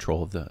them in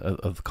control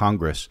of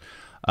Congress,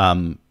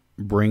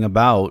 bring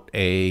about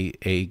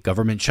a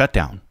government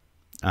shutdown.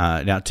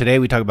 Now, today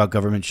we talk about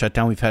government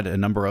shutdown. We've had a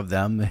number of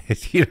them.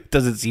 It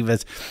doesn't seem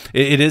as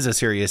it is a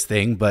serious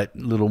thing, but a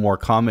little more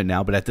common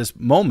now. But at this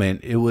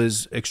moment, it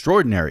was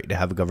extraordinary to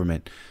have a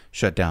government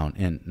shutdown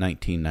in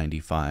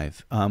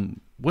 1995.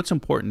 What's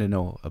important to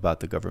know about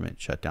the government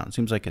shutdown? It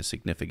seems like a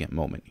significant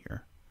moment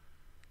here.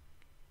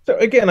 So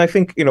again, I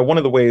think one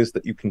of the ways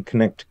that you can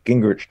connect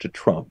Gingrich to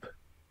Trump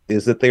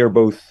is that they are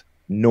both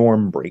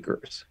norm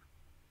breakers.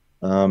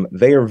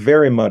 They are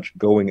very much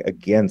going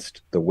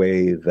against the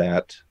way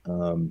that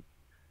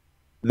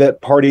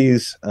that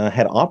parties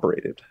had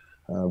operated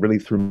really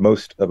through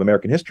most of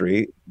American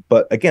history.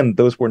 But again,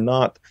 those were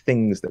not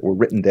things that were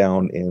written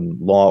down in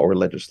law or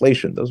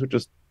legislation. Those were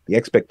just the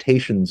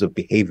expectations of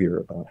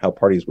behavior, how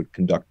parties would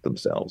conduct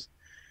themselves.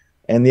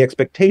 And the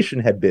expectation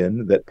had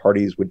been that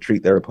parties would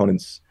treat their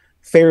opponents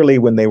fairly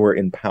when they were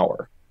in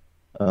power.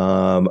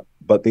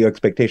 But the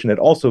expectation had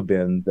also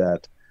been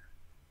that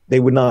they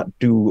would not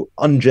do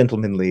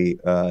ungentlemanly,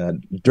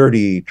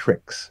 dirty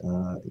tricks,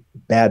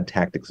 bad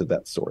tactics of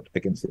that sort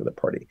against the other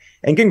party.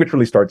 And Gingrich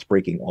really starts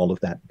breaking all of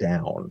that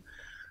down.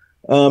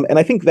 And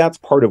I think that's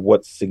part of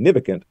what's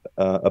significant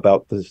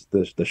about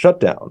the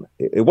shutdown.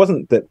 It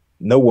wasn't that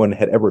no one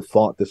had ever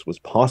thought this was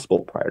possible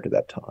prior to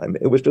that time.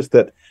 It was just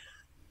that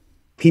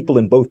people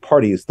in both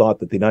parties thought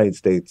that the United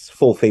States'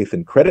 full faith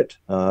and credit,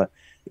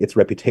 its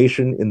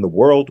reputation in the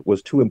world,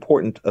 was too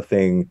important a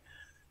thing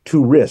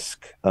to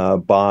risk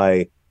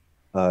by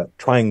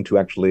trying to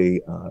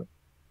actually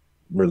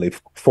really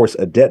force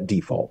a debt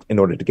default in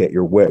order to get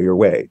your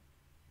way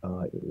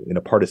in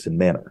a partisan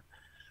manner.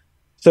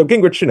 So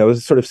Gingrich,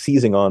 is sort of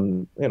seizing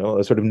on,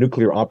 a sort of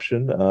nuclear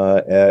option,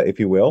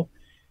 if you will,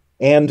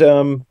 and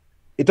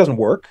it doesn't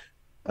work.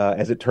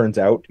 As it turns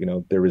out,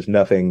 there is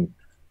nothing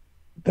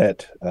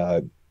that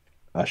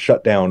a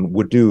shutdown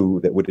would do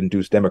that would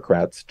induce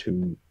Democrats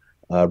to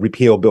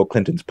repeal Bill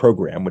Clinton's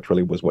program, which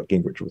really was what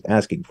Gingrich was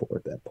asking for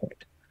at that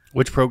point.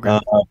 Which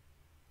program?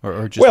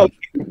 Or just well,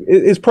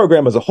 his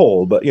program as a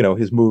whole, but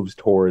his moves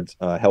towards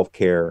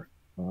healthcare,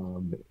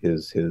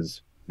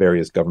 his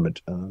various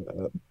government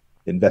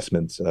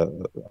investments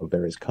of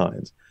various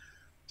kinds.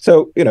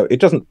 So it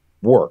doesn't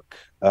work.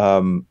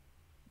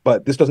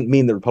 But this doesn't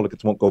mean that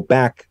Republicans won't go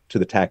back to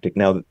the tactic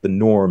now that the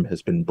norm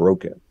has been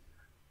broken.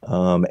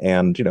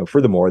 And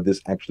furthermore,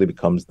 this actually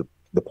becomes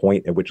the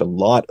point at which a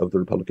lot of the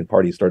Republican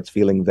Party starts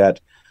feeling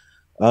that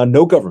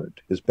no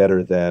government is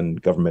better than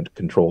government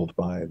controlled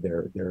by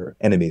their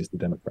enemies, the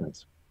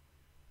Democrats.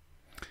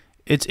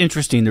 It's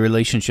interesting, the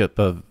relationship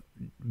of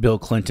Bill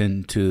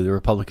Clinton to the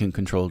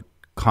Republican-controlled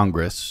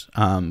Congress.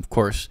 Of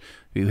course,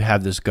 you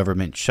have this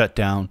government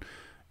shutdown.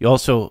 You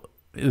also,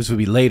 this would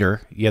be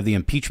later, you have the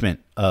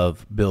impeachment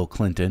of Bill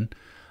Clinton.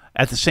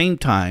 At the same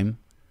time,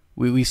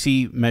 we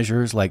see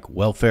measures like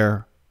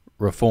welfare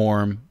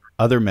reform,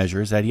 other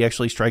measures that he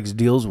actually strikes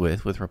deals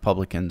with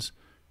Republicans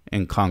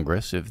in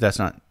Congress. If that's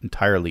not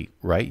entirely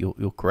right,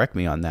 you'll correct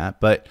me on that.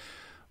 But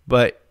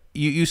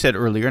you said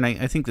earlier, and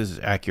I think this is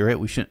accurate,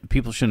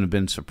 people shouldn't have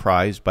been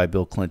surprised by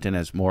Bill Clinton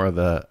as more of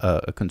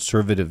a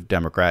conservative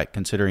Democrat,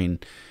 considering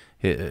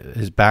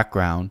his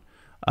background.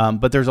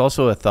 But there's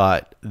also a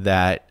thought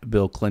that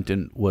Bill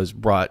Clinton was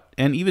brought,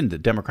 and even the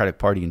Democratic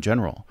Party in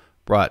general,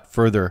 brought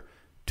further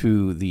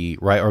to the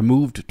right or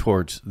moved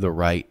towards the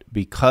right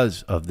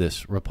because of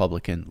this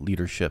Republican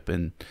leadership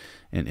in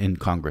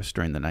Congress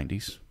during the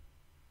 90s.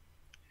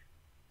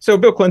 So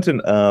Bill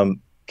Clinton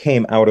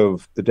came out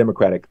of the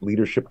Democratic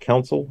Leadership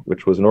Council,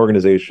 which was an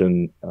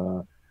organization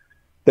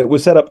that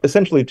was set up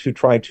essentially to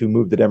try to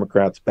move the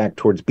Democrats back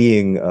towards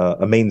being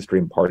a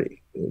mainstream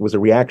party. It was a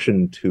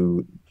reaction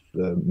to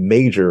the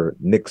major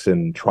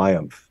Nixon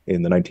triumph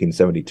in the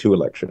 1972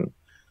 election,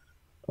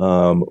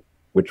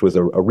 which was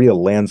a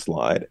real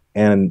landslide,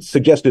 and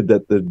suggested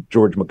that the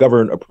George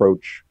McGovern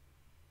approach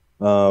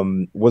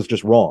was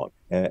just wrong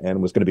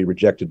and was going to be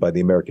rejected by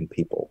the American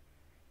people.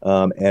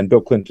 And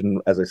Bill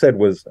Clinton, as I said,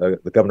 was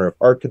the governor of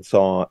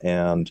Arkansas,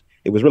 and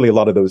it was really a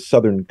lot of those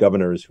Southern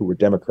governors who were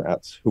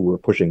Democrats who were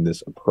pushing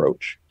this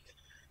approach.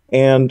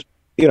 And,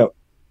 the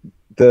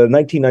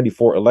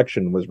 1994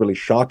 election was really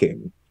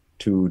shocking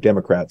to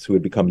Democrats who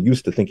had become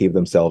used to thinking of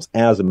themselves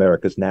as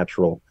America's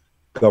natural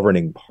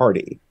governing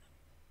party.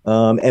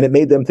 And it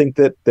made them think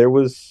that there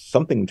was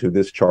something to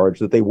this charge,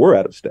 that they were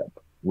out of step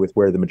with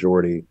where the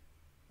majority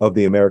of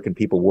the American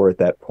people were at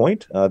that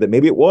point, that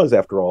maybe it was,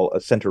 after all,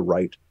 a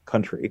center-right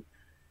country,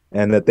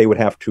 and that they would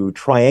have to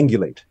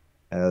triangulate,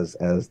 as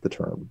the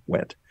term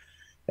went.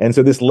 And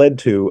so this led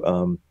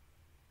to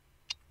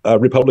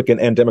Republican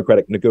and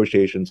Democratic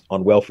negotiations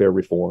on welfare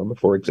reform,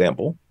 for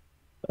example,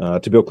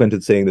 to Bill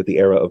Clinton saying that the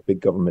era of big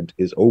government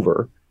is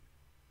over.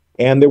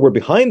 And there were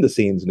behind the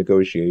scenes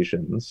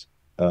negotiations,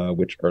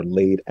 which are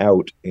laid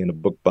out in a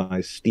book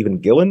by Stephen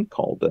Gillen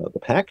called The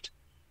Pact,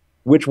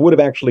 which would have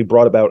actually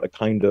brought about a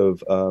kind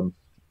of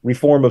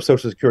reform of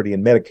Social Security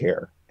and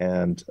Medicare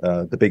and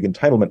the big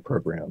entitlement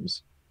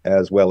programs,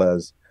 as well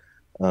as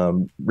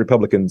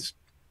Republicans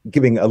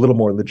giving a little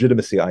more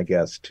legitimacy, I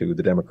guess, to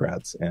the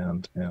Democrats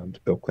and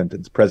Bill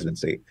Clinton's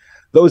presidency.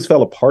 Those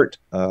fell apart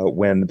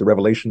when the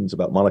revelations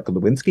about Monica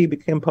Lewinsky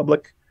became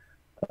public.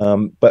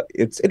 But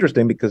it's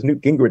interesting because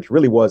Newt Gingrich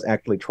really was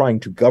actually trying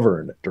to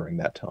govern during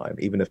that time,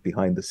 even if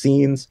behind the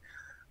scenes,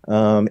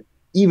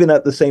 even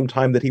at the same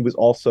time that he was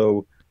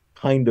also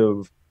kind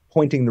of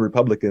pointing the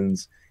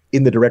Republicans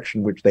in the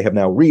direction which they have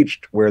now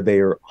reached, where they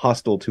are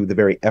hostile to the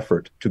very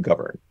effort to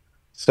govern.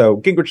 So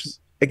Gingrich is,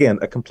 again,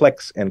 a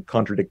complex and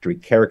contradictory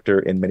character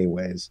in many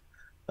ways.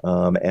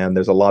 And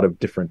there's a lot of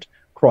different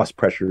cross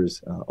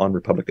pressures on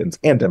Republicans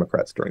and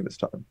Democrats during this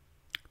time.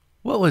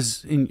 What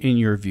was, in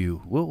your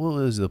view, what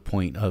was the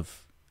point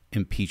of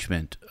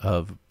impeachment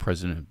of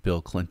President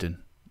Bill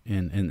Clinton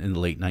in the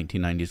late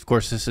 1990s? Of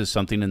course, this is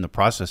something in the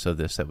process of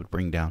this that would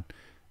bring down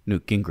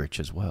Newt Gingrich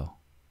as well.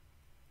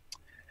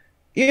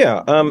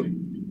 Yeah,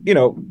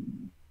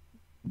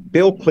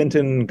 Bill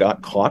Clinton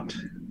got caught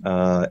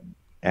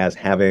as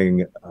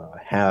having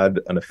had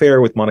an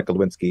affair with Monica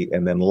Lewinsky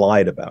and then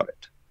lied about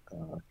it.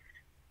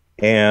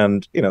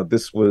 And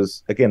this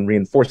was, again,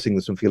 reinforcing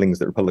some feelings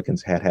that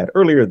Republicans had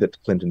earlier,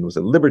 that Clinton was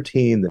a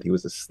libertine, that he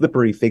was a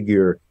slippery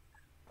figure,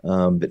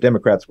 that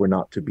Democrats were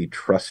not to be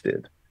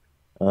trusted,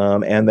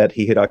 and that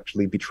he had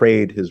actually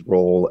betrayed his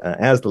role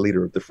as the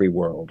leader of the free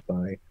world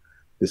by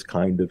this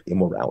kind of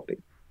immorality.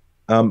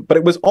 But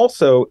it was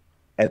also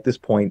at this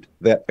point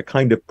that a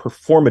kind of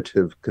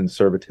performative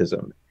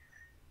conservatism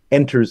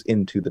enters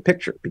into the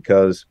picture,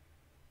 because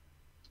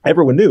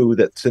everyone knew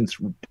that since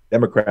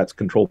Democrats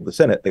controlled the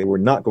Senate, they were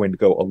not going to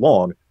go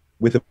along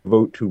with a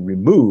vote to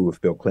remove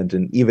Bill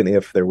Clinton, even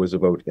if there was a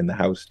vote in the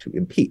House to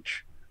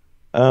impeach.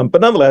 But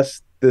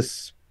nonetheless,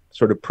 this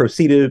sort of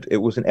proceeded. It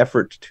was an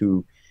effort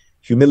to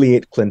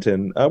humiliate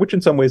Clinton, which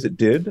in some ways it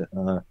did.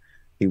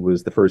 He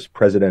was the first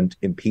president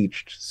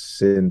impeached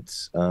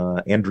since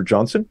Andrew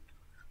Johnson,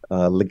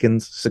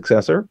 Lincoln's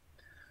successor.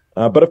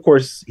 But of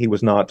course, he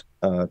was not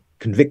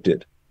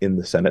convicted in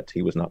the Senate.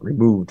 He was not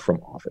removed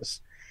from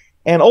office.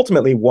 And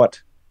ultimately,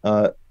 what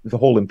the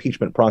whole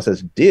impeachment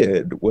process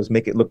did was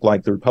make it look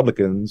like the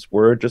Republicans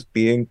were just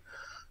being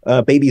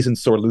babies and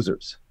sore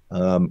losers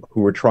who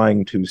were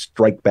trying to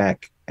strike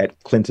back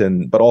at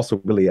Clinton, but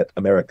also really at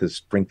America's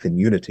strength and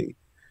unity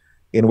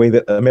in a way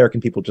that American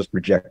people just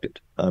rejected.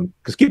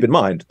 Because keep in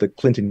mind, the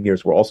Clinton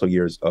years were also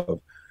years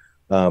of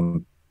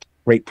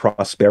great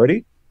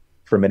prosperity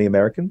for many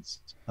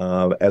Americans,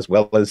 as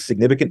well as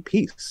significant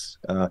peace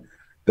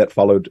that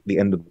followed the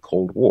end of the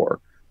Cold War.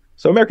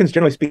 So Americans,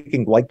 generally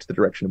speaking, liked the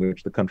direction in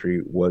which the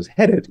country was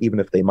headed,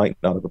 even if they might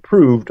not have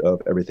approved of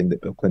everything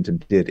that Bill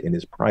Clinton did in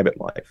his private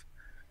life.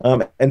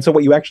 And so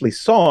what you actually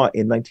saw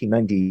in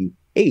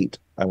 1998,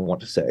 I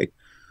want to say,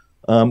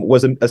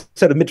 was a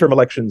set of midterm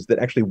elections that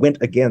actually went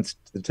against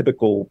the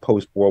typical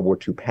post-World War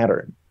II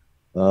pattern,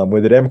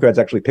 where the Democrats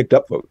actually picked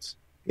up votes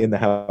in the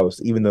House,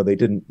 even though they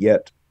didn't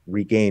yet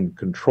regain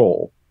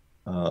control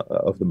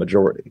of the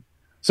majority.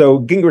 So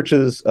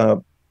Gingrich's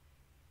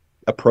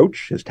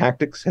approach, his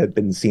tactics, had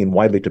been seen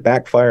widely to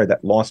backfire.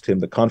 That lost him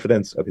the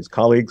confidence of his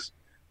colleagues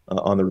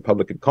on the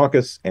Republican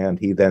caucus, and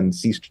he then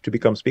ceased to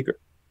become Speaker.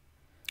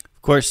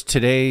 Of course,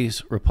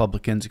 today's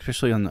Republicans,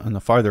 especially on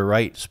the farther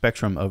right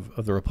spectrum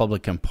of the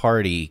Republican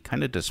Party,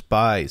 kind of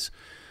despise,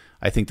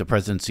 I think, the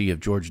presidency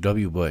of George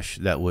W. Bush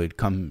that would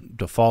come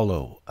to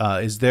follow.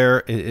 Is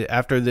there,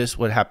 after this,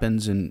 what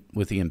happens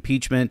with the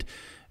impeachment,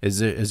 is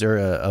there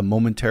a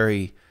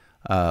momentary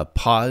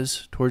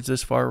pause towards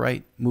this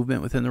far-right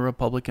movement within the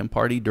Republican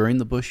Party during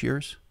the Bush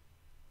years?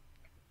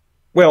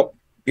 Well,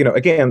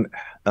 again,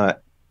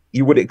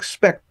 you would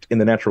expect in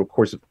the natural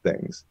course of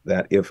things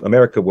that if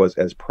America was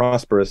as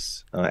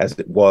prosperous as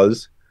it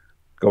was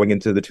going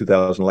into the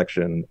 2000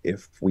 election,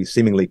 if we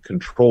seemingly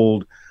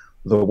controlled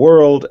the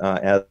world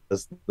as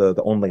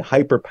the only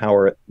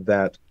hyperpower,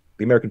 that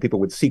the American people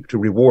would seek to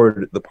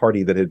reward the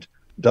party that had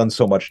done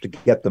so much to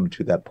get them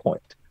to that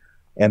point.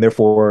 And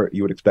therefore,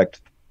 you would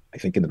expect, I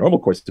think, in the normal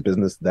course of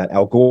business, that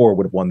Al Gore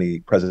would have won the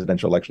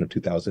presidential election of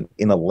 2000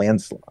 in a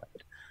landslide.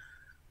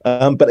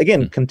 But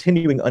again,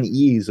 continuing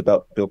unease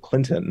about Bill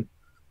Clinton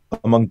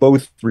among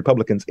both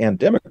Republicans and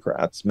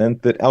Democrats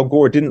meant that Al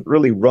Gore didn't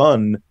really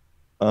run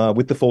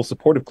with the full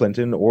support of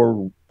Clinton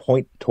or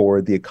point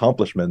toward the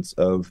accomplishments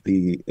of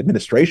the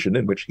administration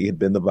in which he had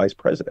been the vice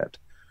president.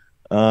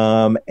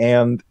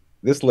 And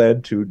this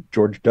led to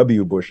George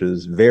W.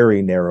 Bush's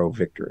very narrow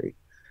victory.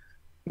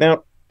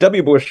 Now,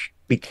 W. Bush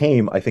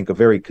became, I think, a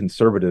very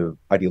conservative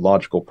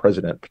ideological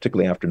president,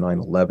 particularly after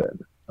 9/11.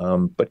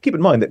 But keep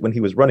in mind that when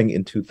he was running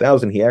in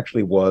 2000, he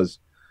actually was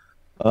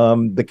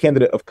the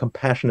candidate of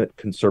compassionate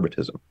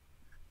conservatism.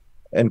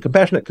 And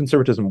compassionate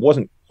conservatism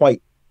wasn't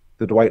quite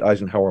the Dwight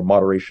Eisenhower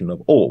moderation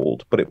of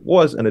old, but it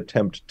was an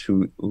attempt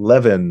to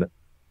leaven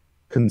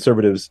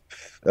conservatives,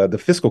 the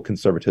fiscal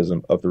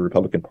conservatism of the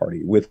Republican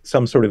Party, with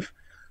some sort of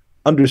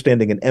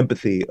understanding and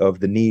empathy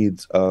of the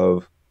needs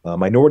of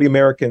minority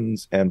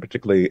Americans, and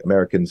particularly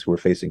Americans who are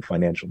facing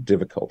financial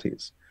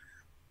difficulties.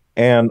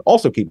 And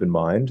also keep in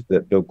mind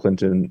that Bill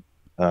Clinton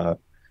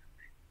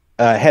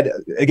had,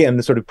 again,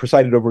 sort of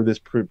presided over this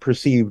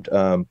perceived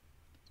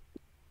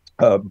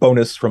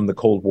bonus from the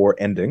Cold War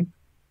ending,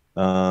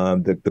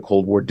 the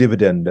Cold War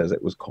dividend, as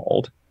it was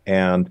called.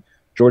 And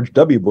George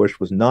W. Bush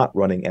was not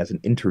running as an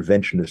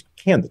interventionist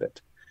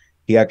candidate.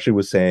 He actually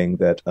was saying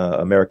that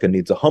America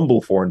needs a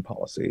humble foreign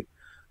policy,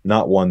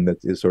 not one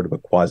that is sort of a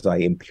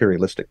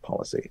quasi-imperialistic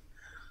policy.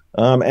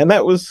 And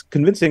that was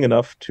convincing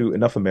enough to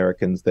enough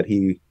Americans that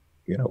he,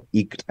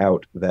 eked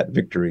out that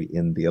victory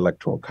in the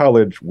Electoral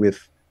College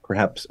with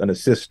perhaps an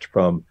assist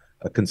from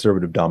a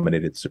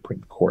conservative-dominated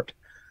Supreme Court.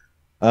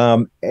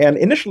 And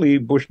initially,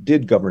 Bush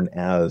did govern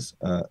as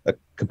a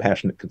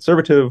compassionate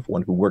conservative,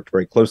 one who worked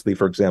very closely,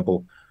 for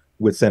example,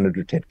 with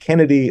Senator Ted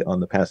Kennedy on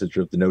the passage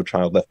of the No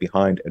Child Left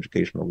Behind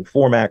Educational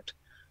Reform Act.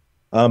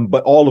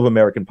 But all of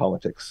American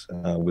politics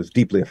was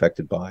deeply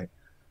affected by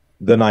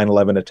the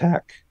 9/11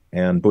 attack,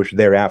 and Bush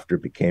thereafter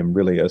became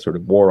really a sort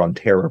of war on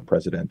terror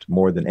president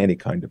more than any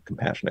kind of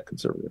compassionate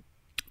conservative.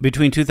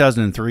 Between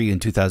 2003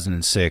 and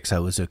 2006, I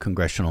was a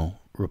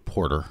congressional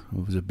reporter. I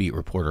was a beat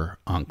reporter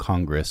on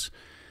Congress.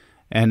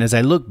 And as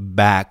I look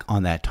back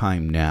on that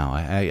time now,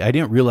 I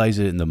didn't realize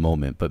it in the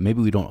moment, but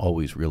maybe we don't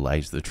always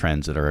realize the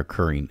trends that are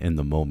occurring in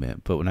the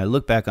moment. But when I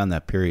look back on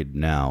that period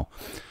now,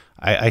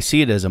 I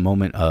see it as a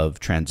moment of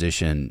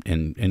transition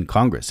in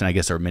Congress. And I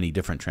guess there are many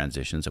different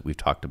transitions that we've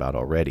talked about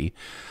already.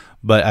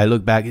 But I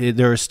look back,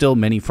 there are still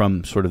many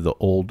from sort of the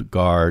old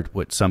guard,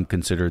 what some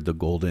considered the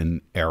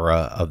golden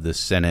era of the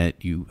Senate.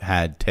 You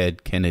had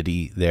Ted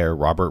Kennedy there,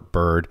 Robert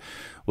Byrd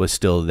was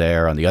still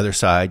there. On the other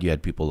side, you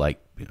had people like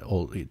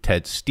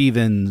Ted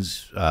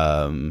Stevens,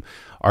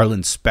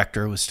 Arlen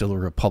Specter was still a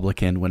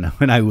Republican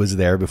when I was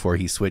there before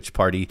he switched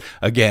party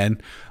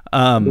again.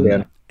 But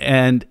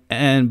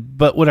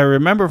what I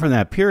remember from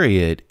that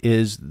period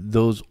is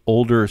those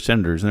older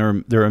senators,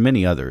 and there are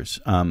many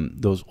others,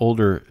 those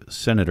older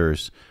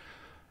senators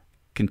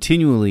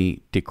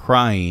continually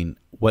decrying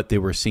what they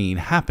were seeing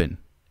happen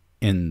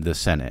in the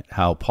Senate,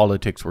 how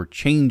politics were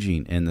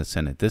changing in the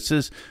Senate. This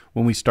is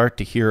when we start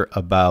to hear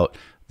about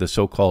the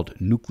so-called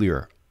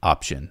nuclear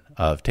option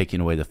of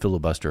taking away the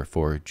filibuster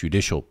for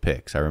judicial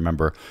picks. I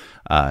remember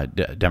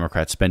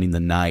Democrats spending the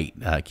night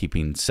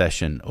keeping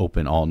session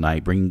open all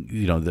night,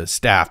 the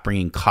staff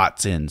bringing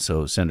cots in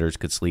so senators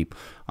could sleep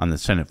on the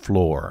Senate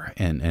floor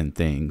and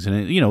things.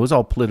 And it was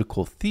all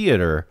political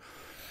theater.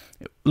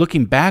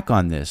 Looking back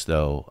on this,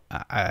 though,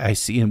 I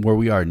see in where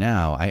we are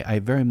now, I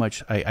very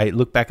much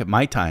look back at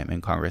my time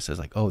in Congress as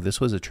like, oh, this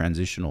was a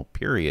transitional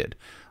period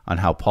on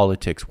how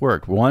politics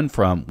worked. One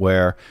from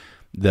where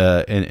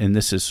and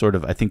this is sort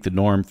of, I think, the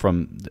norm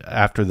from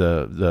after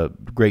the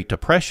Great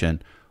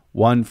Depression,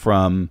 one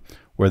from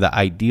where the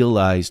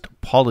idealized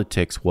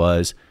politics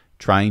was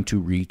trying to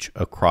reach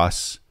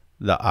across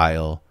the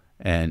aisle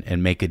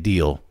and make a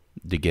deal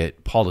to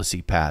get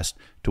policy passed,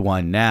 to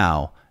one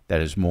now that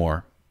is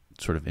more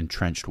sort of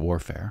entrenched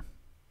warfare.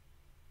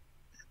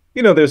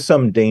 There's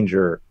some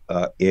danger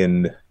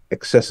in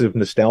excessive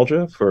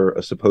nostalgia for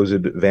a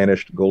supposed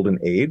vanished golden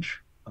age.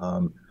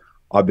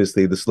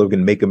 Obviously, the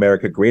slogan "Make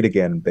America Great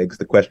Again" begs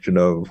the question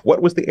of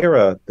what was the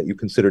era that you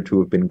consider to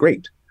have been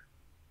great?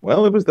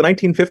 Well, it was the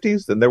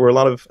 1950s, and there were a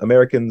lot of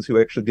Americans who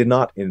actually did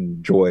not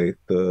enjoy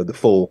the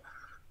full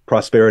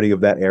prosperity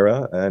of that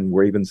era and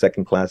were even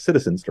second-class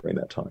citizens during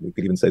that time. You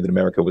could even say that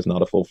America was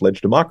not a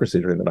full-fledged democracy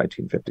during the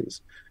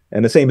 1950s.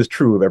 And the same is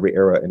true of every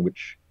era in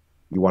which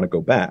you want to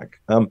go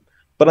back.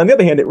 But on the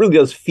other hand, it really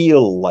does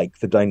feel like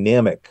the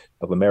dynamic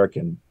of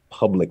American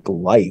public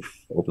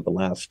life over the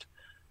last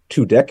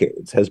 2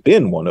 decades has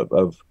been one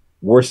of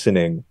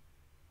worsening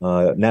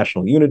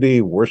national unity,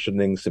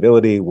 worsening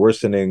civility,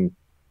 worsening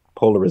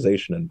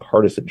polarization and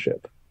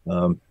partisanship.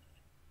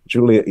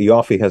 Julia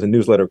Ioffe has a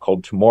newsletter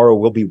called "Tomorrow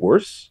Will Be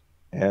Worse,"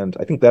 and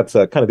I think that's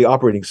kind of the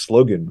operating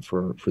slogan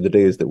for the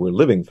days that we're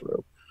living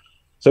through.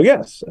 So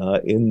yes,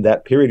 in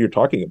that period you're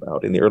talking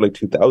about, in the early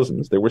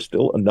 2000s, there were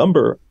still a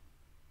number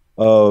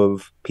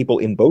of people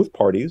in both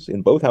parties,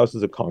 in both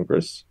houses of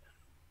Congress,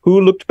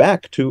 who looked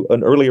back to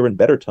an earlier and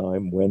better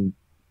time when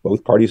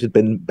both parties had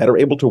been better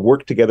able to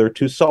work together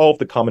to solve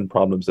the common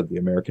problems of the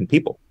American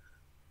people,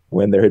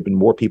 when there had been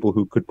more people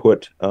who could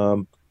put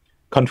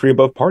country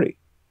above party,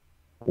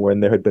 when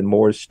there had been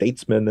more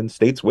statesmen and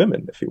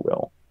stateswomen, if you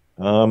will.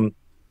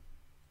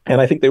 And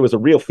I think there was a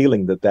real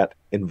feeling that that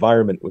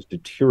environment was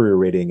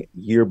deteriorating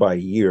year by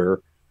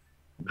year,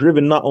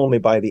 driven not only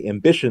by the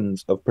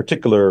ambitions of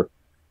particular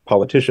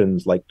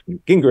politicians like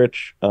Newt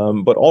Gingrich,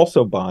 but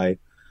also by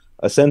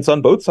a sense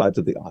on both sides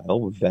of the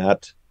aisle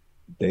that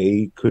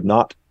they could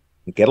not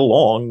get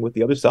along with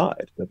the other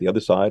side, that the other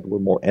side were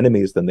more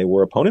enemies than they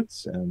were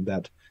opponents, and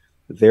that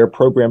their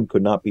program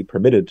could not be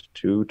permitted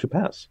to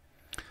pass.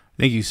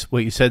 think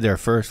what you said there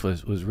first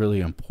was really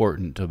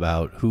important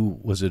about who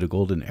was it a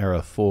golden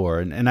era for.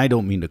 And I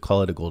don't mean to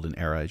call it a golden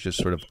era. It's just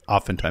sort of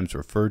oftentimes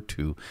referred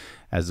to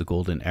as the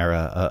golden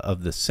era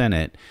of the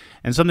Senate.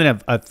 And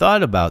something I've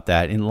thought about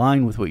that in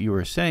line with what you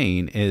were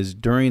saying is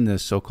during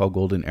this so-called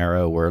golden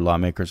era where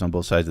lawmakers on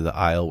both sides of the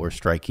aisle were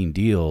striking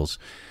deals,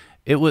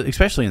 it was,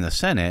 especially in the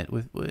Senate,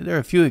 there are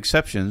a few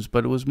exceptions,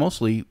 but it was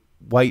mostly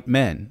white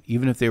men,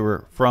 even if they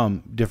were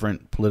from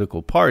different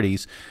political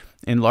parties.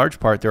 In large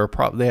part,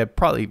 they had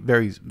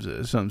probably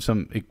some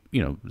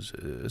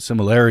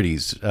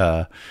similarities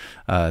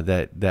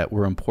that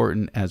were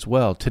important as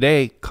well.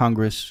 Today,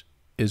 Congress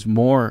is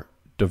more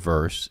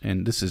diverse,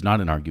 and this is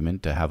not an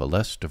argument to have a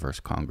less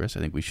diverse Congress. I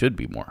think we should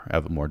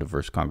have a more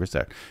diverse Congress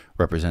that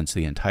represents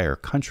the entire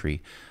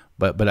country.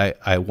 But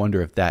I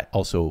wonder if that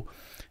also,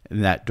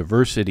 that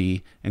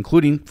diversity,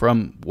 including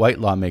from white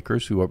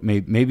lawmakers who are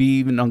maybe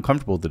even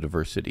uncomfortable with the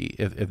diversity,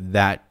 if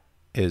that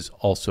is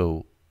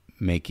also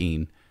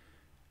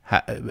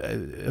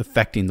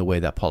affecting the way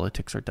that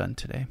politics are done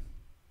today.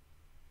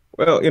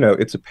 Well,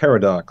 it's a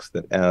paradox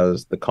that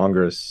as the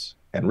Congress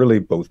and really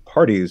both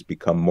parties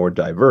become more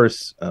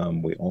diverse,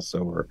 we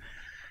also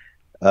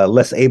are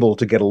less able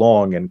to get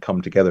along and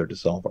come together to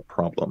solve our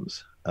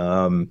problems.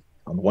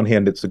 On the one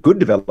hand, it's a good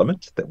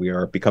development that we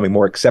are becoming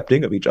more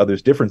accepting of each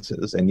other's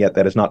differences, and yet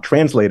that is not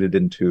translated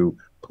into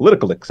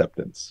political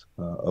acceptance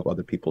of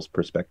other people's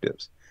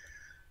perspectives.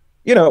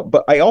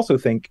 But I also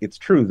think it's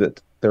true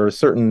that there are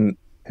certain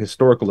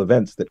historical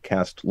events that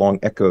cast long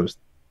echoes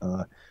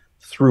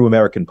through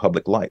American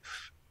public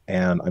life.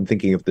 And I'm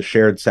thinking of the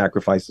shared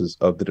sacrifices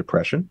of the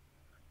Depression,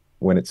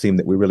 when it seemed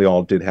that we really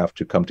all did have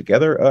to come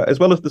together, as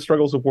well as the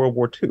struggles of World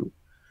War II.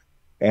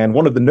 And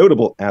one of the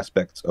notable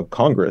aspects of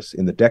Congress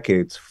in the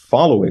decades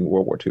following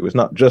World War II is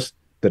not just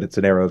that it's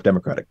an era of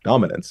democratic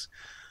dominance,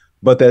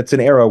 but that it's an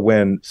era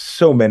when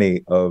so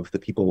many of the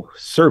people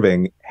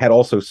serving had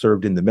also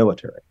served in the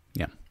military.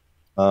 Yeah.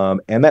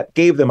 And that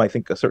gave them, I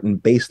think, a certain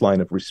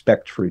baseline of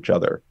respect for each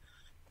other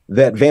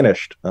that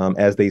vanished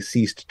as they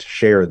ceased to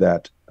share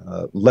that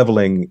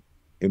leveling,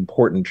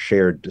 important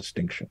shared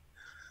distinction.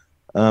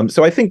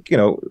 So I think,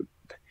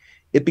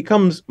 it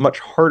becomes much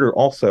harder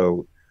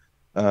also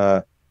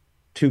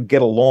to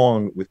get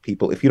along with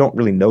people if you don't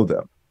really know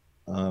them.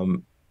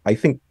 I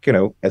think,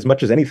 as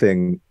much as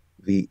anything,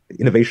 the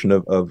innovation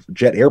of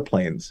jet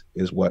airplanes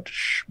is what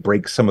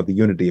breaks some of the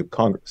unity of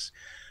Congress,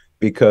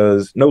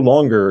 because no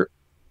longer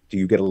do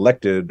you get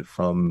elected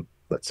from,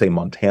 let's say,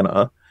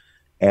 Montana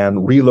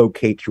and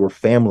relocate your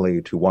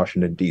family to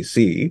Washington,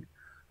 D.C.,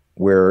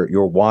 where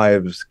your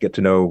wives get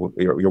to know,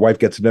 your wife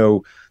gets to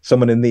know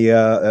someone in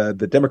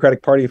the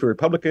Democratic Party if you're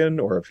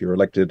Republican, or if you're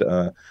elected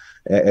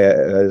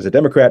as a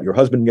Democrat, your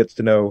husband gets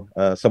to know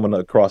someone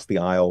across the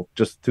aisle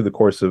just through the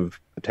course of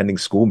attending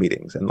school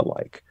meetings and the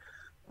like.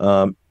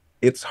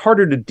 It's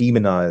harder to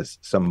demonize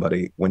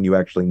somebody when you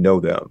actually know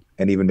them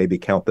and even maybe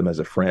count them as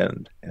a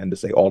friend, and to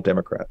say all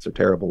Democrats are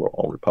terrible or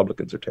all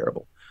Republicans are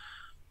terrible.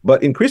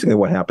 But increasingly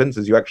what happens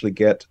is you actually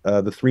get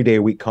the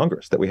 3-day-a-week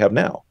Congress that we have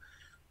now,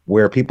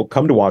 where people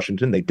come to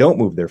Washington, they don't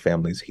move their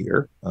families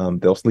here.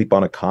 They'll sleep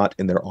on a cot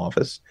in their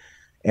office,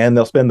 and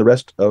they'll spend the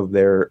rest of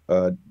their,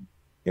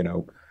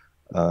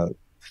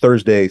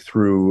 Thursday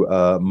through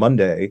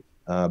Monday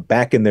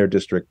back in their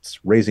districts,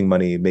 raising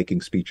money,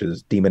 making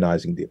speeches,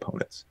 demonizing the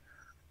opponents.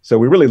 So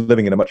we're really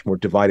living in a much more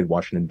divided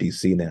Washington,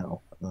 D.C.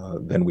 now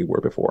than we were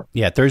before.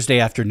 Yeah, Thursday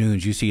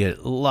afternoons, you see a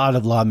lot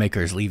of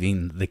lawmakers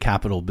leaving the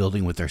Capitol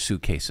building with their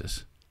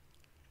suitcases.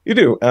 You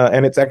do,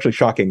 and it's actually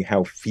shocking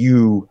how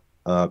few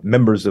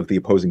members of the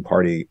opposing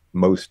party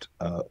most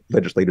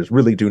legislators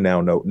really do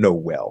now know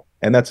well.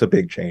 And that's a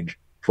big change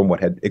from what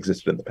had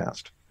existed in the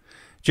past.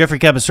 Geoffrey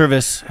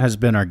Kabaservice has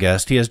been our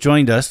guest. He has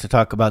joined us to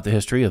talk about the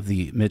history of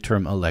the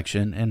midterm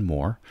election and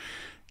more.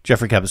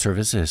 Geoffrey Kabaservice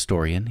is a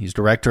historian. He's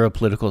director of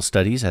political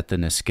studies at the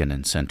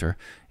Niskanen Center,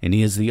 and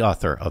he is the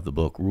author of the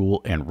book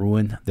Rule and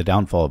Ruin, The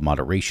Downfall of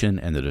Moderation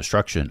and the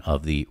Destruction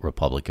of the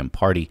Republican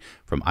Party,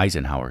 from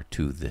Eisenhower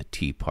to the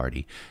Tea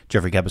Party.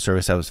 Geoffrey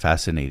Kabaservice, that was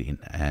fascinating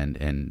and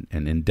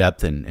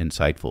in-depth and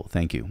insightful.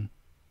 Thank you.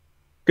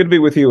 Good to be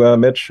with you,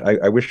 Mitch.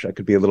 I wish I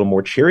could be a little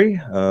more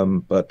cheery,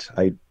 but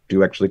I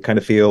do actually kind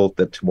of feel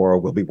that tomorrow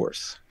will be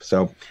worse.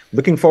 So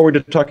looking forward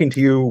to talking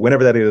to you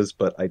whenever that is,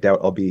 but I doubt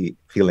I'll be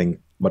feeling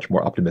much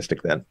more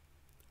optimistic then.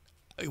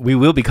 We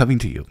will be coming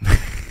to you.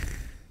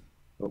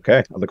 Okay,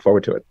 I look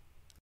forward to it.